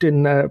involved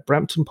in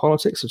Brampton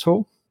politics at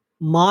all?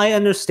 My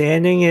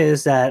understanding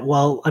is that,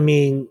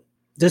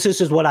 this is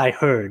just what I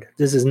heard.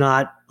 This is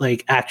not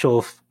like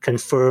actual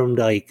confirmed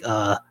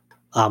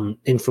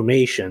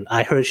information.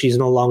 I heard she's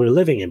no longer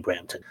living in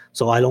Brampton,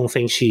 so I don't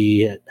think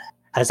she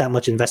has that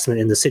much investment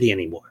in the city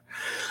anymore.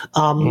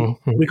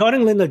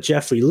 Regarding Linda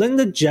Jeffrey,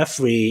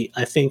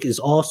 I think is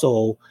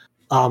also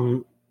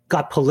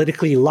got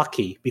politically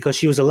lucky because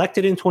she was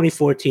elected in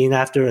 2014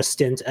 after a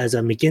stint as a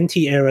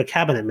McGuinty-era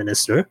cabinet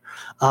minister.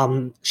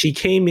 She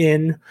came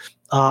in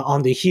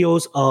on the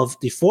heels of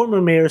the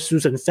former mayor,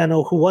 Susan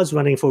Fennell, who was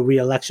running for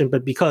re-election,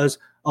 but because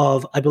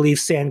of, I believe,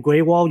 Sam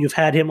Graywall, you've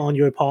had him on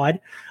your pod,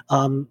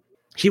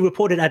 he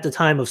reported at the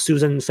time of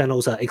Susan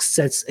Fennell's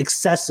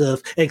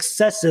excessive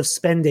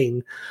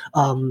spending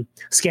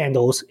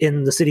scandals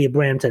in the city of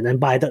Brampton.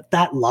 And by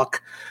that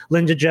luck,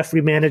 Linda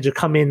Jeffrey managed to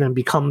come in and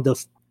become the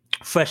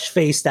fresh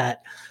face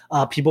that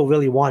people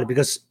really wanted,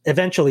 because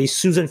eventually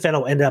Susan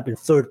Fennell ended up in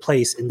third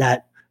place in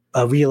that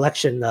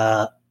re-election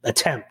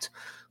attempt.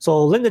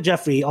 So Linda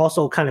Jeffrey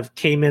also kind of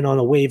came in on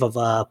a wave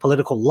of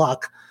political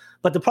luck.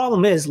 But the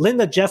problem is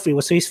Linda Jeffrey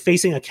was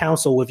facing a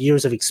council with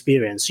years of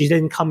experience. She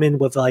didn't come in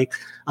with,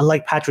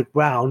 unlike Patrick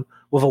Brown,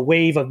 with a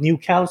wave of new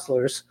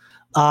councillors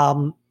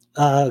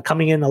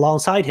coming in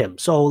alongside him.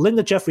 So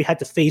Linda Jeffrey had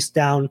to face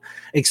down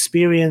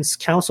experienced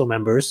council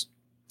members.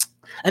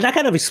 And that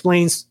kind of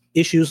explains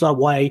issues like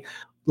why,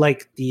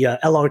 like the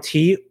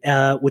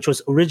LRT, which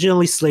was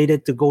originally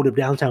slated to go to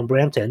downtown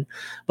Brampton,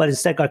 but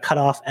instead got cut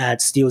off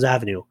at Steeles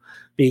Avenue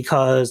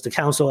because the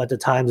council at the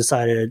time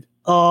decided,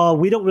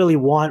 we don't really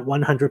want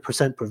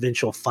 100%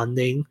 provincial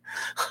funding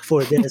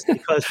for this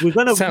because we're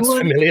going to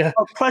ruin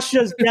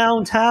Prussia's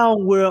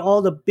downtown where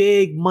all the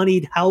big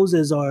moneyed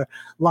houses are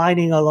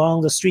lining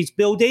along the streets.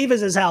 Bill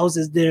Davis's house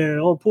is there.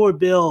 Oh, poor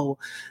Bill.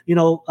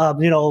 No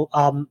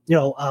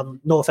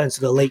offense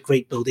to the late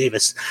great Bill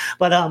Davis,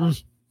 but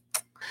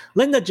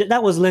that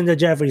was Linda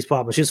Jeffrey's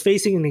problem. She was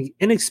facing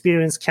an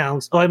experienced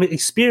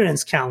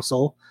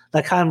council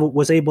that kind of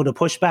was able to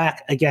push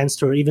back against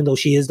her, even though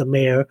she is the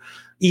mayor,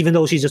 even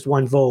though she's just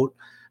one vote.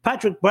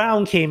 Patrick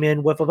Brown came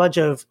in with a bunch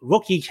of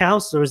rookie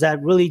councillors that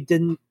really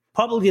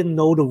probably didn't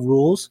know the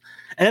rules.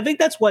 And I think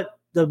that's what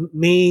the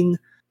main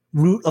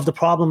root of the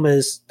problem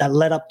is that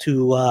led up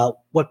to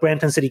what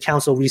Brampton City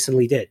Council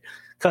recently did.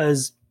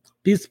 Because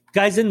these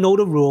guys didn't know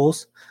the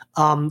rules.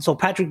 So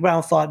Patrick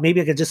Brown thought maybe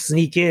I could just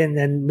sneak in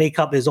and make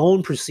up his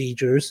own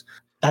procedures.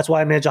 That's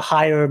why I managed to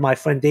hire my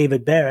friend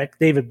David Barrick.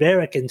 David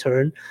Barrick, in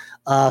turn,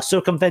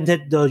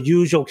 circumvented the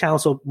usual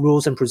council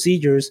rules and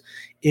procedures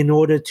in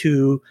order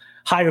to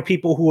hire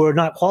people who are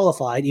not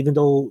qualified, even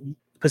though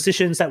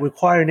positions that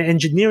require an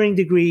engineering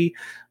degree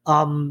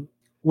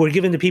were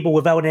given to people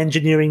without an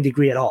engineering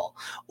degree at all,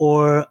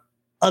 or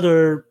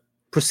other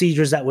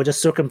procedures that were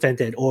just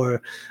circumvented,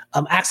 or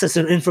access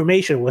to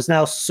information was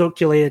now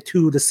circulated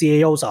to the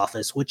CAO's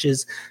office, which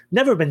has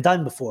never been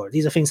done before.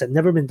 These are things that have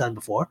never been done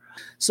before.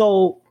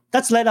 So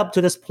that's led up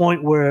to this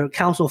point where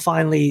council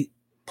finally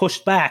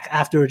pushed back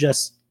after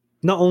just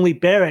not only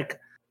Barrick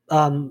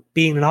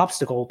being an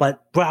obstacle,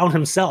 but Brown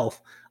himself,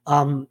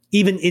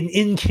 even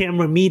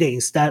in-camera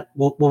meetings that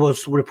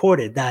was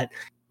reported that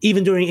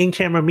even during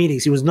in-camera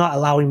meetings, he was not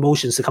allowing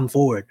motions to come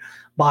forward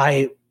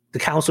by the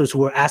councillors who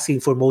were asking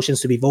for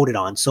motions to be voted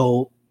on.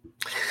 So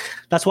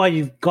that's why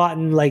you've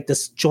gotten like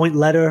this joint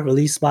letter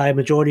released by a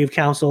majority of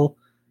council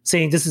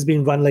saying this is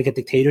being run like a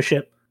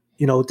dictatorship.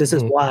 This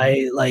is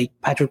why like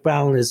Patrick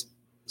Brown is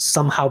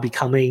somehow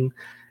becoming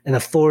an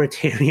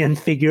authoritarian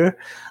figure.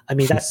 I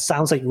mean, that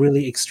sounds like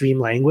really extreme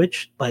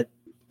language, but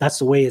that's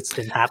the way it's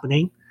been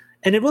happening.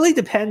 And it really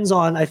depends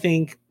on, I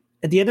think,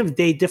 at the end of the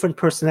day, different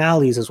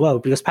personalities as well,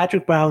 because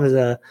Patrick Brown is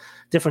a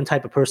different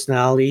type of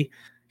personality.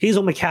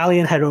 Hazel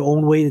McCallion had her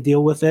own way to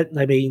deal with it.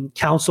 I mean,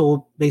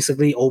 council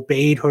basically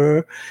obeyed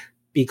her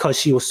because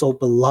she was so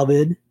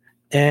beloved.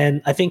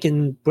 And I think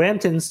in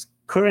Brampton's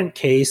current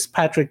case,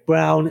 Patrick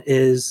Brown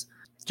is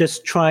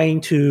just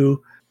trying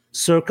to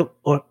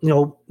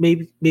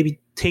maybe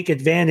take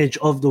advantage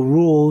of the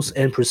rules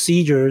and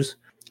procedures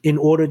in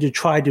order to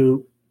try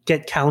to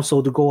get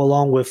council to go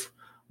along with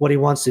what he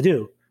wants to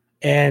do.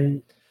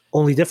 And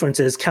only difference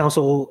is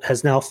council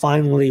has now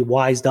finally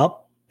wised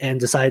up and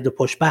decided to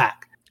push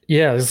back.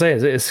 Yeah, as I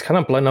say, it's kind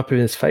of blown up in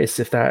his face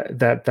if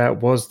that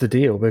was the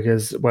deal,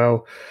 because,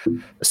 well,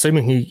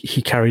 assuming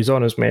he carries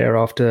on as mayor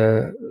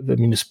after the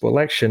municipal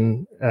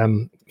election,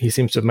 he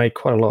seems to have made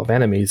quite a lot of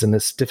enemies, and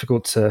it's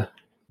difficult to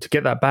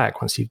get that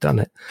back once you've done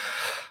it.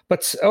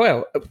 But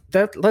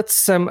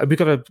let's we've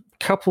got a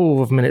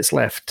couple of minutes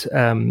left,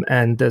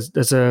 and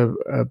there's a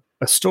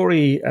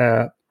story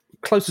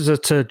closer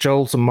to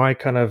Joel's and my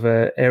kind of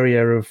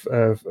area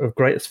of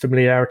greatest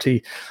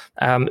familiarity.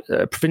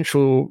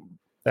 Provincial.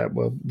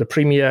 The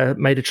Premier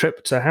made a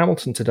trip to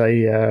Hamilton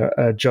today,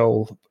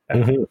 Joel.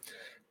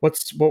 What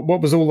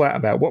was all that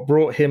about? What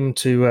brought him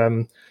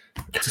to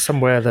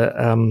somewhere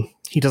that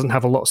he doesn't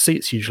have a lot of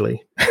seats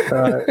usually?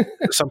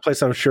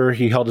 Someplace I'm sure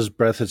he held his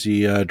breath as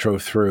he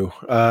drove through.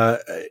 So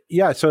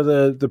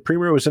the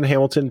Premier was in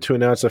Hamilton to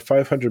announce a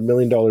 $500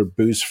 million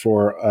boost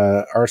for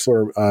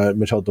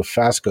ArcelorMittal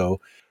Dofasco,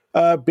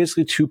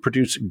 basically to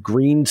produce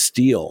green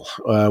steel,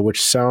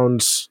 which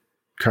sounds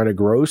kind of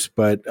gross,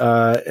 but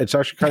it's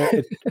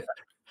actually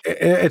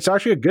it's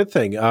actually a good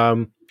thing.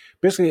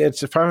 Basically,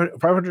 it's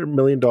 $500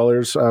 million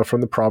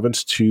from the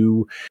province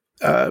to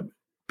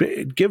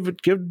give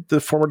the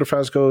former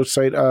Dofasco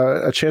site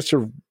a chance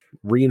to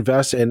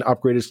reinvest and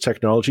upgrade its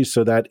technology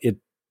so that it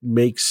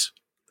makes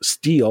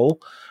steel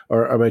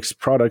or makes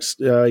products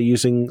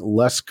using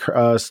less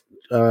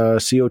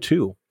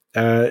CO2.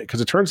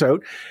 Because it turns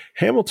out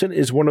Hamilton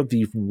is one of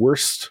the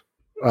worst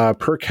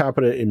per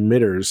capita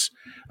emitters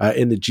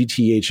in the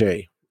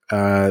GTHA.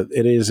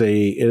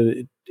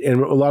 And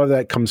a lot of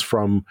that comes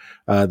from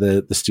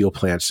the steel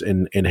plants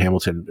in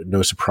Hamilton.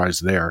 No surprise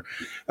there.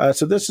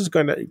 So this is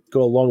going to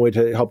go a long way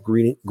to help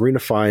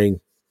greenifying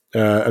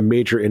a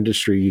major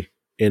industry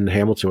in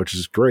Hamilton, which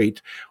is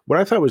great. What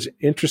I thought was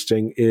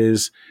interesting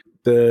is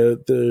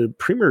the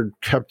premier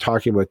kept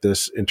talking about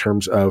this in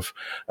terms of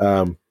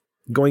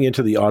going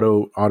into the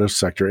auto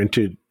sector,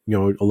 into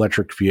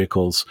electric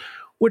vehicles,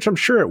 which I'm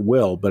sure it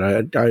will. But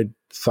I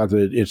thought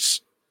that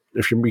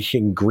if you're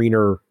making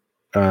greener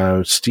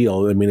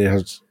steel, I mean, it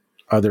has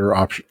other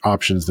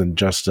options than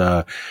just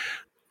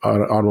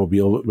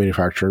automobile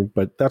manufacturing,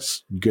 but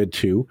that's good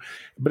too.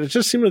 But it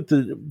just seemed like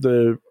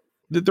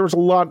there's a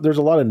lot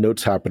of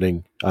notes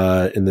happening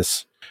in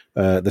this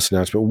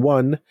announcement.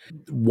 One,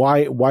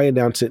 why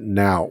announce it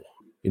now?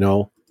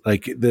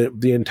 Like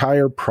the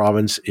entire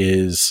province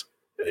is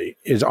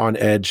on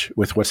edge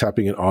with what's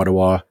happening in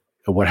Ottawa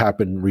and what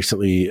happened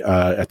recently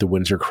at the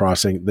Windsor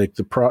crossing. Like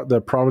the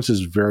province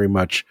is very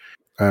much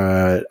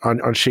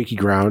on shaky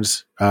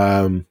grounds.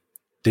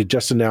 They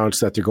just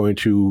announced that they're going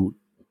to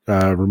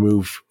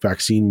remove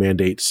vaccine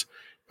mandates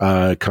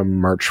come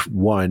March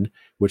 1,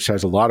 which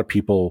has a lot of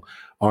people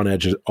on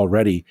edge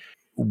already.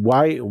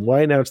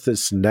 Why announce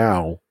this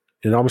now?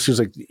 It almost seems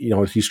like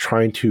he's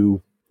trying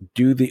to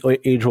do the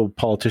age-old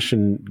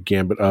politician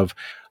gambit of,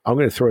 I'm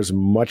going to throw as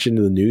much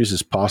into the news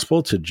as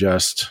possible to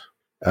just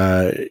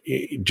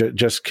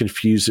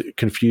confuse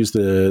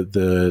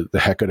the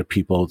heck out of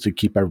people, to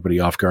keep everybody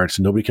off guard,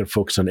 so nobody can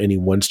focus on any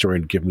one story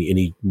and give me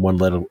any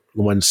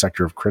one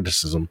sector of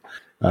criticism.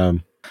 I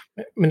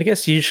mean, I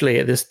guess usually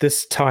at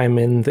this time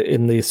in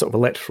the sort of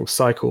electoral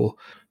cycle,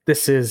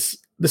 this is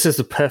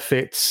the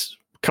perfect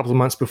couple of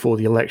months before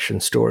the election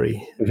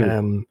story.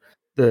 Mm-hmm.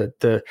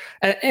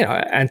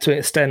 And to an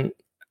extent,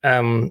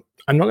 I'm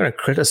not going to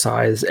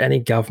criticize any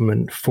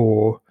government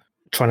for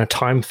trying to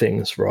time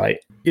things right.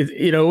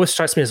 It always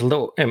strikes me as a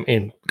little,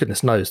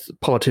 goodness knows,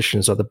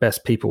 politicians are the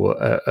best people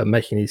at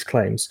making these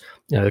claims.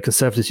 The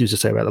Conservatives used to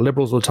say about the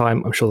Liberals all the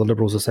time. I'm sure the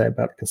Liberals will say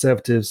about the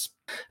Conservatives,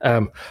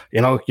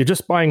 you're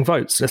just buying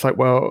votes. It's like,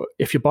 well,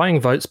 if you're buying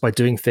votes by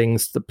doing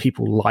things that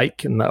people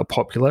like and that are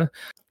popular,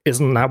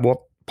 isn't that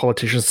what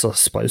politicians are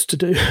supposed to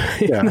do?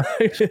 Yeah.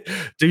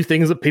 Do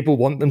things that people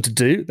want them to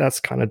do.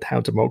 That's kind of how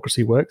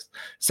democracy works.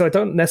 So I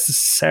don't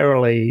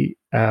necessarily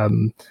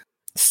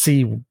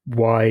see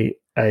why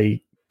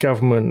a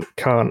government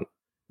can't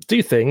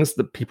do things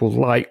that people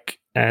like,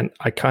 and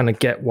I kind of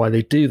get why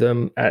they do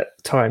them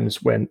at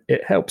times when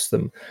it helps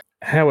them.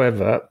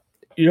 However,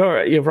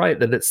 you're right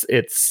that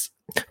it's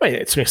to an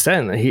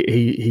extent that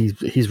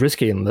he's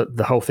risking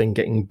the whole thing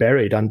getting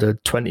buried under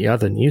 20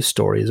 other news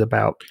stories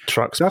about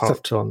trucks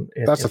parked on.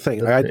 That's the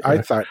thing.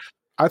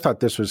 I thought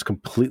this was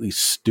completely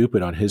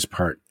stupid on his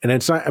part, and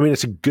it's not. I mean,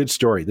 it's a good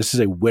story. This is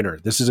a winner.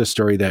 This is a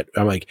story that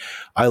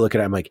I look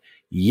at it, I'm like,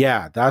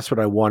 yeah, that's what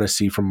I want to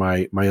see from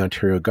my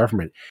Ontario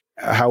government.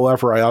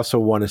 However, I also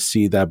want to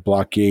see that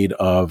blockade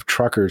of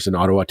truckers in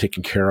Ottawa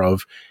taken care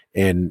of,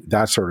 and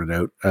that sorted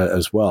out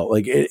as well.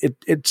 Like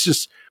it's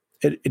just.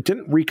 It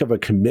didn't reek of a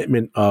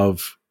commitment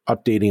of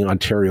updating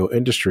Ontario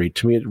industry.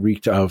 To me, it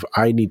reeked of,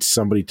 I need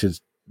somebody to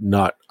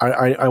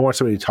I want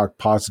somebody to talk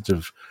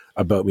positive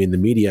about me in the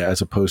media,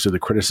 as opposed to the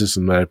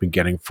criticism that I've been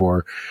getting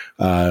for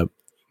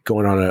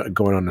going on a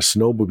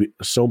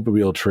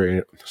snowmobile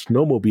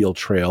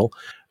trail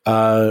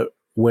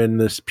when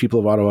the people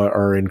of Ottawa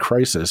are in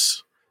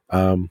crisis.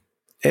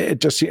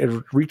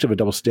 It reeked of a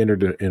double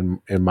standard in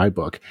my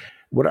book.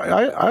 What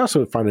I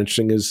also find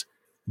interesting is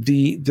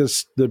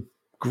the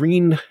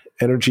green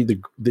energy,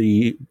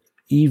 the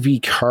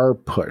EV car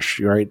push,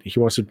 right? He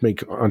wants to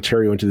make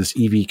Ontario into this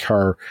EV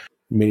car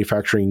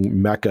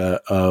manufacturing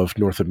mecca of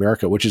North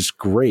America, which is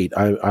great.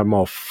 I'm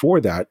all for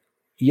that.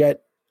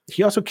 Yet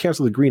he also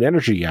canceled the Green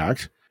Energy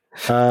Act,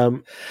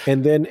 and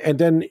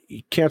then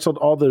he canceled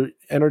all the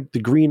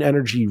green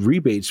energy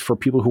rebates for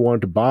people who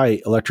wanted to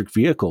buy electric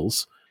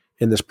vehicles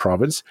in this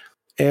province,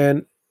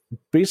 and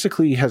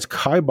basically has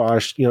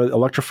kiboshed,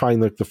 electrifying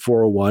like the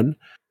 401,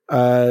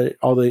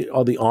 all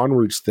the en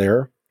routes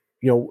there.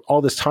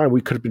 All this time we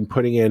could have been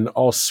putting in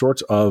all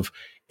sorts of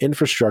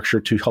infrastructure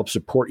to help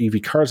support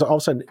EV cars. All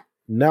of a sudden,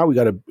 now we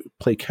got to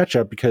play catch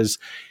up, because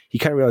he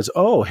kind of realized,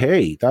 oh,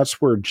 hey,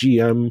 that's where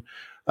GM,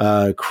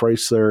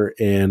 Chrysler,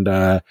 and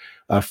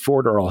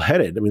Ford are all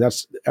headed. I mean,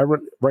 that's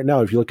right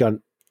now. If you look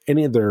on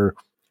any of their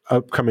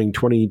upcoming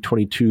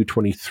 2022,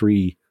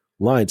 23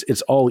 lines,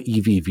 it's all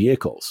EV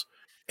vehicles,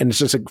 and it's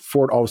just like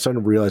Ford all of a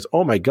sudden realized,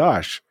 oh my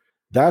gosh,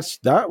 that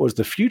was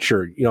the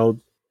future.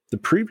 The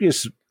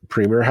previous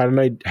premier had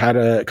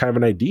a kind of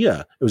an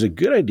idea. It was a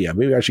good idea.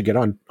 Maybe I should get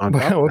on.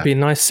 Well, it would be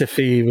nice if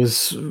he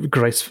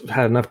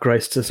had enough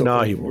grace to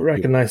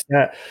recognize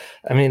that.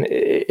 I mean,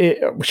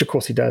 which of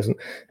course he doesn't.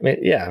 I mean,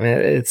 yeah. I mean,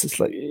 it's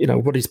like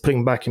what he's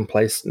putting back in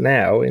place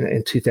now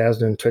in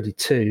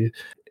 2022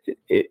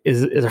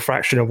 is a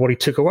fraction of what he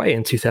took away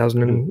in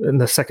 2000 in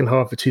the second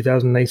half of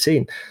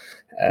 2018.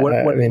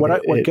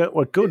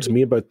 What goads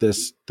me about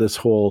this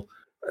whole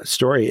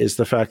story is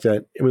the fact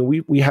that, I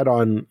mean, we had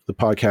on the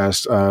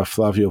podcast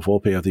Flavio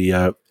Volpe of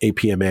the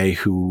APMA,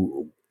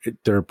 who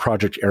their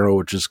Project Arrow,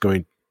 which is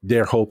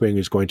they're hoping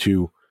is going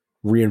to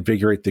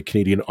reinvigorate the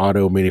Canadian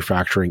auto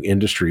manufacturing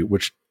industry,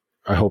 which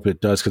I hope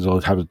it does, because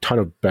it'll have a ton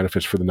of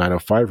benefits for the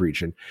 905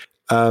 region.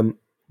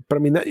 But I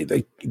mean,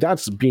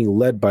 that's being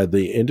led by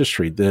the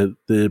industry. The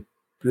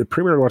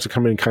premier wants to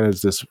come in kind of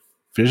as this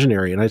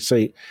visionary, and I'd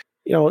say,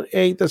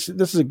 hey, this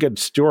is a good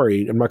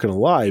story. I'm not going to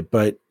lie,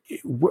 but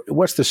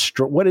what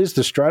is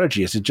the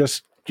strategy? Is it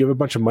just give a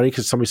bunch of money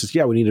because somebody says,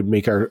 yeah, we need to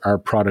make our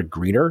product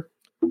greener?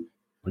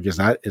 Like,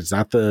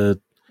 that's a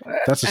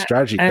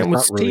strategy. And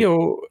that's with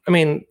steel, I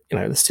mean,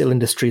 the steel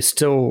industry is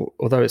still,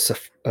 although it's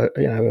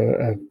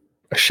a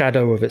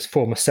shadow of its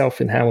former self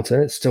in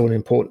Hamilton, it's still an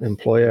important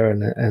employer,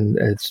 and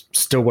it's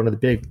still one of the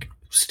big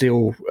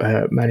steel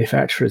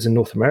manufacturers in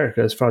North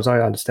America, as far as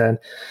I understand.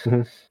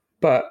 Mm-hmm.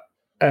 But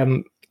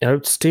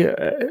steel.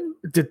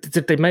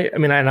 Did they make? I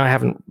mean, and I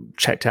haven't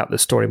checked out the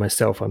story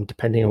myself. I'm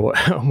depending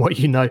on what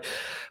you know.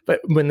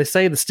 But when they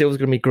say the steel is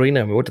going to be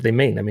greener, I mean, what do they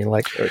mean? I mean,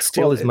 like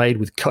steel is made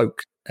with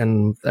coke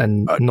and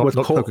not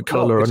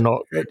Coca-Cola, or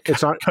not.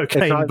 It's not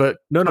cocaine, it's not, but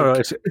no,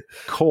 it's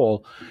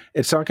coal.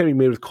 It's not going to be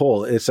made with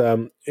coal. It's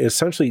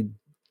essentially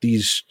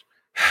these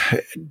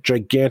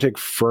gigantic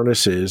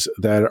furnaces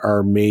that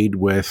are made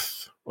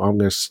with, I'm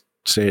going to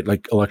say it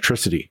like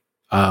electricity.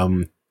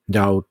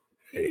 Now,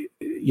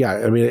 yeah,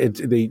 I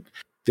mean,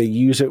 they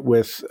use it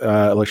with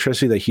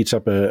electricity that heats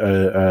up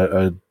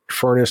a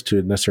furnace to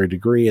a necessary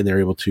degree, and they're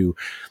able to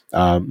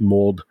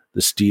mold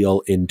the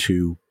steel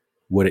into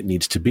what it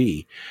needs to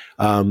be.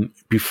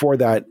 Before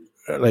that,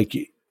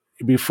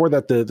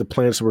 the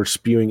plants were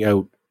spewing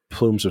out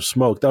plumes of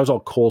smoke. That was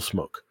all coal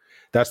smoke.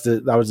 That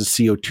was the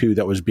CO2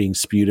 that was being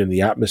spewed in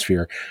the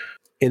atmosphere.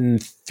 In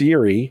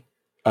theory,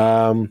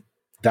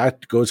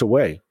 that goes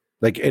away.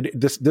 Like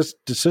this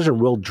decision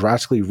will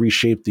drastically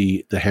reshape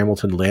the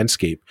Hamilton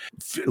landscape.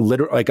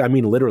 Literally, like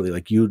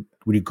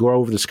when you go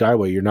over the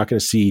Skyway, you're not going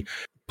to see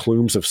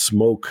plumes of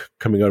smoke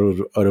coming out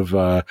of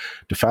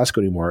Dofasco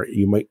anymore.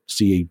 You might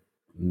see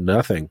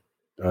nothing.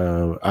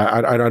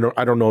 I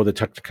don't know the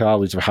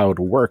technicalities of how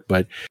it'll work,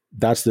 but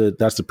that's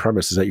the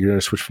premise, is that you're going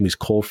to switch from these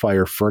coal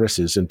fire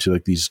furnaces into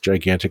like these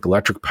gigantic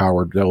electric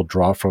power that will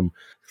draw from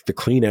the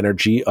clean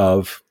energy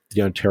of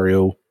the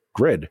Ontario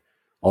grid.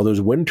 All those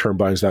wind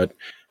turbines that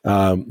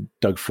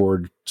Doug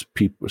Ford's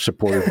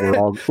supporters were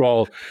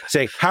all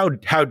saying, how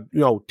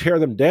tear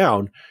them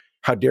down.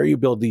 How dare you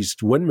build these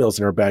windmills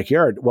in our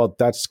backyard? Well,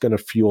 that's going to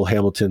fuel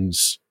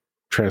Hamilton's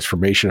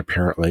transformation,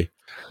 apparently.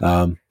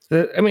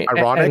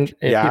 Ironic.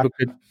 Yeah.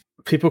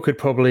 People could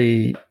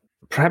probably,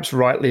 perhaps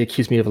rightly,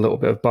 accuse me of a little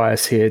bit of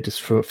bias here,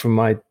 just from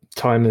my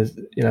time as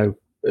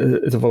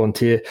a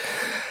volunteer.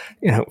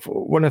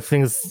 One of the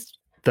things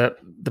that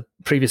the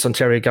previous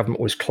Ontario government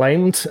always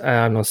claimed,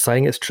 I'm not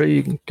saying it's true,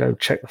 you can go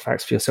check the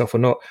facts for yourself or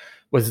not,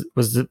 was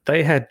that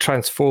they had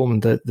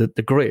transformed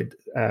the grid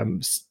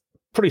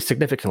pretty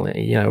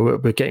significantly.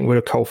 We're getting rid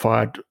of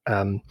coal-fired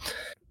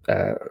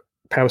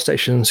power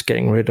stations,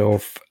 getting rid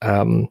of...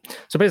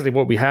 so basically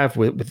what we have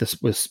with the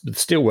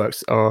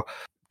steelworks are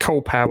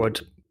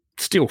coal-powered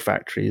steel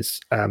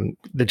factories.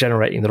 They're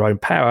generating their own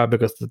power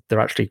because they're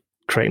actually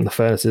creating the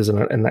furnaces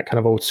in that kind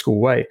of old school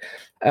way.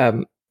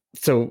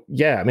 So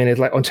yeah, I mean,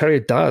 it's like Ontario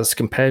does,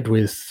 compared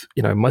with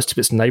most of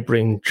its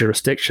neighboring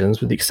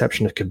jurisdictions, with the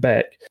exception of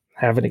Quebec,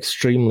 have an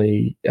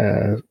extremely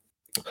a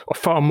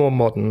far more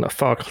modern, a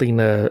far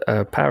cleaner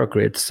power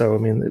grid. So I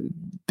mean,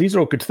 these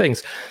are all good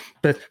things.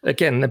 But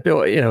again, the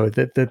bill,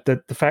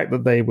 the fact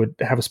that they would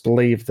have us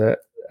believe that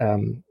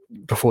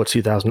before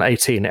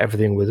 2018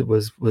 everything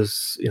was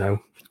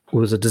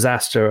a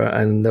disaster,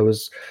 and there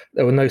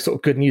were no sort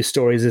of good news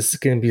stories, is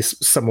going to be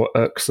somewhat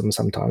irksome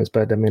sometimes.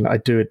 But I mean, I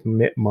do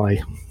admit my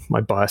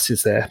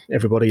biases there.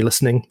 Everybody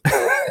listening.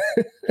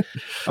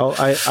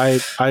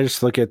 I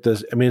just look at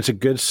this. I mean, it's a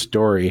good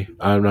story.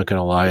 I'm not going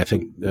to lie. I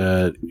think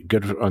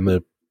good on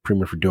the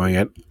premier for doing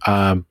it.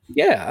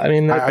 Yeah, I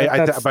mean,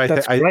 I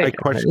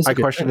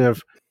question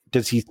if,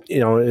 does he?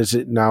 Is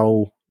it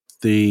now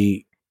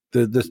the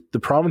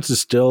province is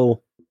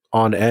still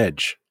on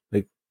edge,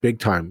 like big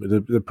time.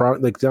 The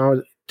like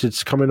now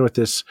to come in with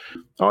this.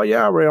 Oh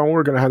yeah,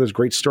 we're going to have this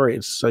great story.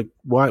 It's like,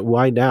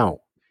 why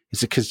now?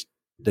 Is it because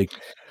like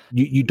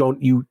you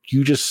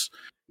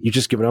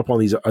just given up on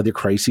these other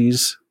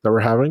crises that we're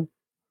having?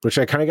 Which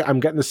I'm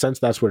getting the sense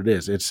that's what it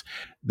is. It's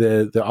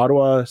the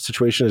Ottawa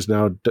situation is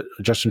now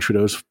Justin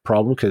Trudeau's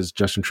problem, because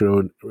Justin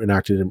Trudeau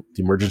enacted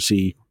the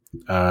Emergencies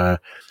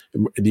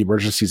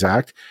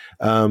Act,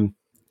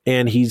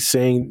 and he's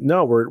saying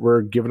no,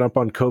 we're giving up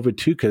on COVID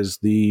too, because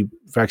the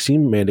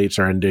vaccine mandates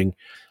are ending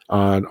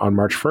on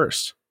March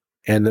 1st,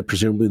 and that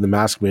presumably the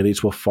mask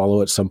mandates will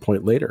follow at some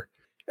point later.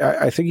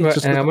 I think he's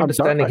just. And I'm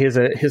understanding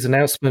his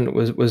announcement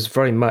was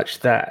very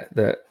much that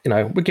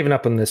we're giving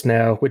up on this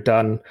now. We're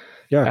done.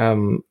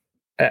 Yeah.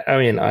 I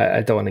mean,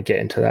 I don't want to get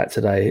into that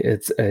today.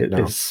 It's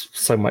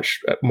so much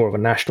more of a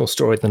national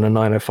story than a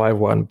 905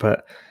 one.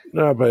 But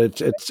no,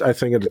 but it's I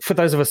think for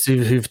those of us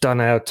who've done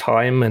our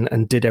time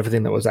and did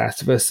everything that was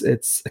asked of us,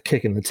 it's a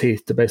kick in the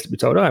teeth to basically be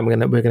told, oh,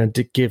 we're going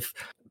to give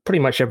pretty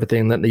much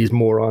everything that these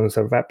morons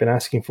have been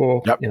asking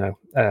for. Yep.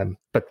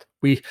 But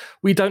we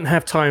don't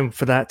have time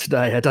for that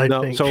today. I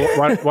don't think. So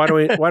why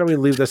don't we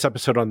leave this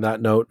episode on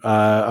that note?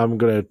 I'm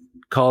gonna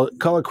call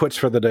it quits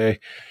for the day.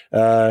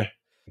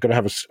 Gonna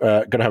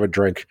have a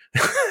drink.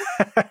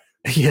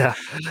 Yeah.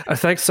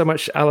 Thanks so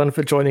much, Alan,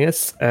 for joining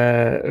us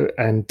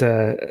and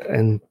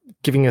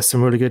giving us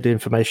some really good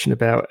information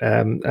about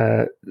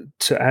to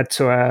add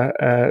to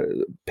our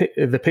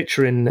the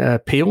picture in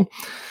Peel.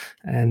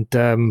 And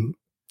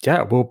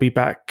we'll be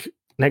back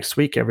next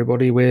week,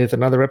 everybody, with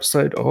another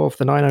episode of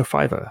the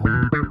 905er.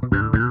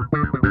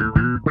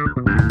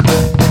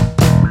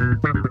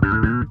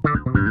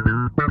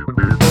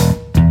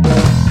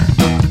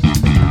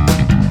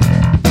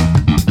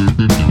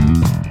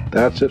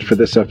 That's it for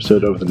this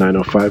episode of the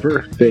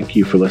 905er. Thank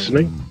you for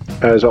listening.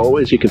 As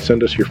always, you can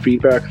send us your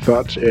feedback,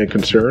 thoughts, and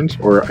concerns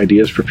or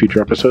ideas for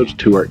future episodes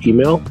to our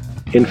email,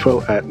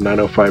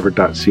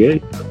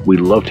 info@905er.ca. We'd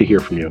love to hear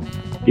from you.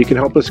 You can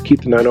help us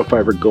keep the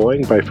 905er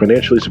going by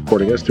financially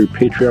supporting us through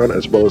Patreon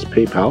as well as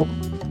PayPal.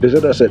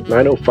 Visit us at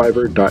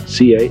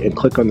 905er.ca and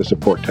click on the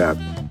support tab.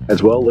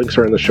 As well, links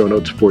are in the show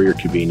notes for your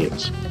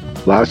convenience.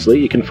 Lastly,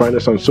 you can find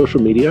us on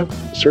social media.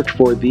 Search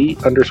for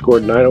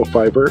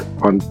 _905er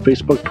on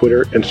Facebook,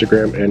 Twitter,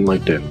 Instagram, and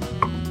LinkedIn.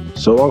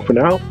 So long for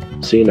now.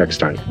 See you next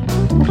time.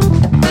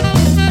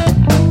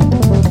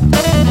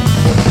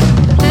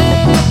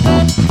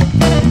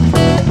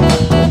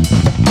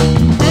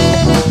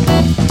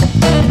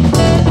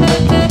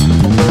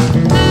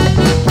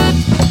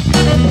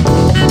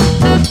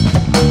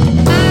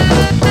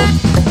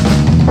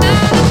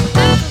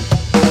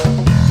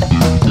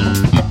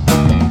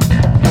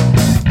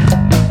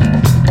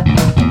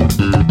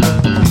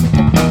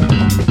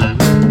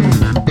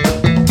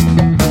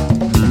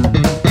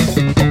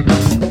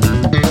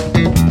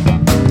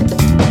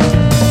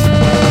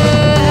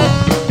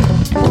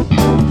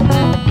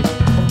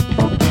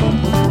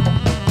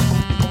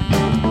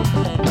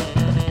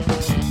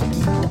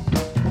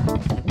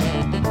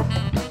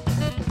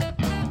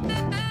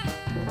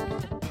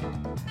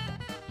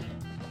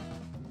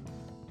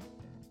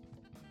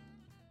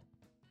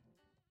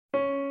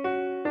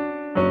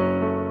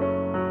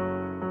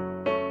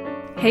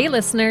 Hey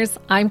listeners,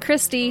 I'm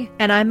Christy.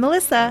 And I'm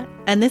Melissa,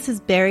 and this is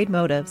Buried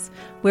Motives,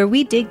 where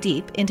we dig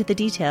deep into the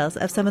details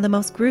of some of the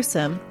most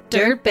gruesome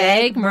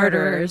dirtbag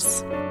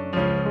murderers.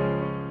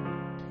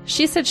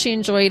 She said she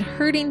enjoyed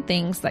hurting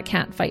things that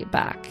can't fight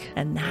back.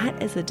 And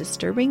that is a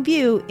disturbing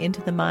view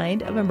into the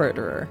mind of a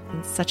murderer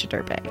and such a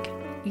dirtbag.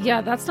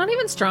 Yeah, that's not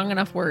even strong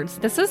enough words.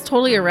 This is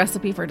totally a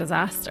recipe for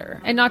disaster.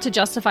 And not to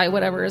justify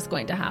whatever is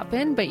going to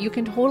happen, but you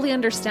can totally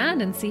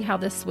understand and see how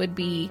this would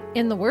be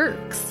in the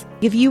works.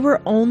 If you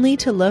were only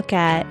to look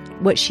at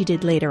what she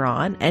did later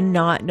on and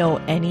not know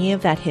any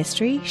of that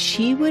history,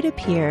 she would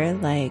appear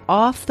like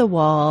off the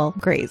wall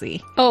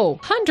crazy. Oh,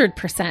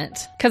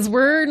 100%. Because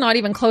we're not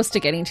even close to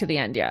getting to the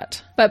end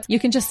yet. But you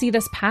can just see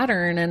this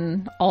pattern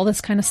and all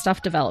this kind of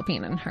stuff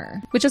developing in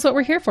her, which is what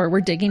we're here for. We're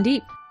digging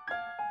deep.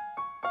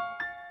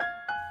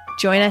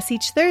 Join us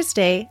each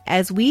Thursday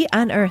as we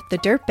unearth the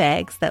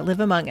dirtbags that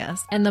live among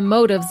us and the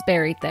motives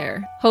buried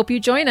there. Hope you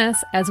join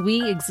us as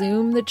we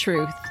exhume the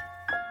truth.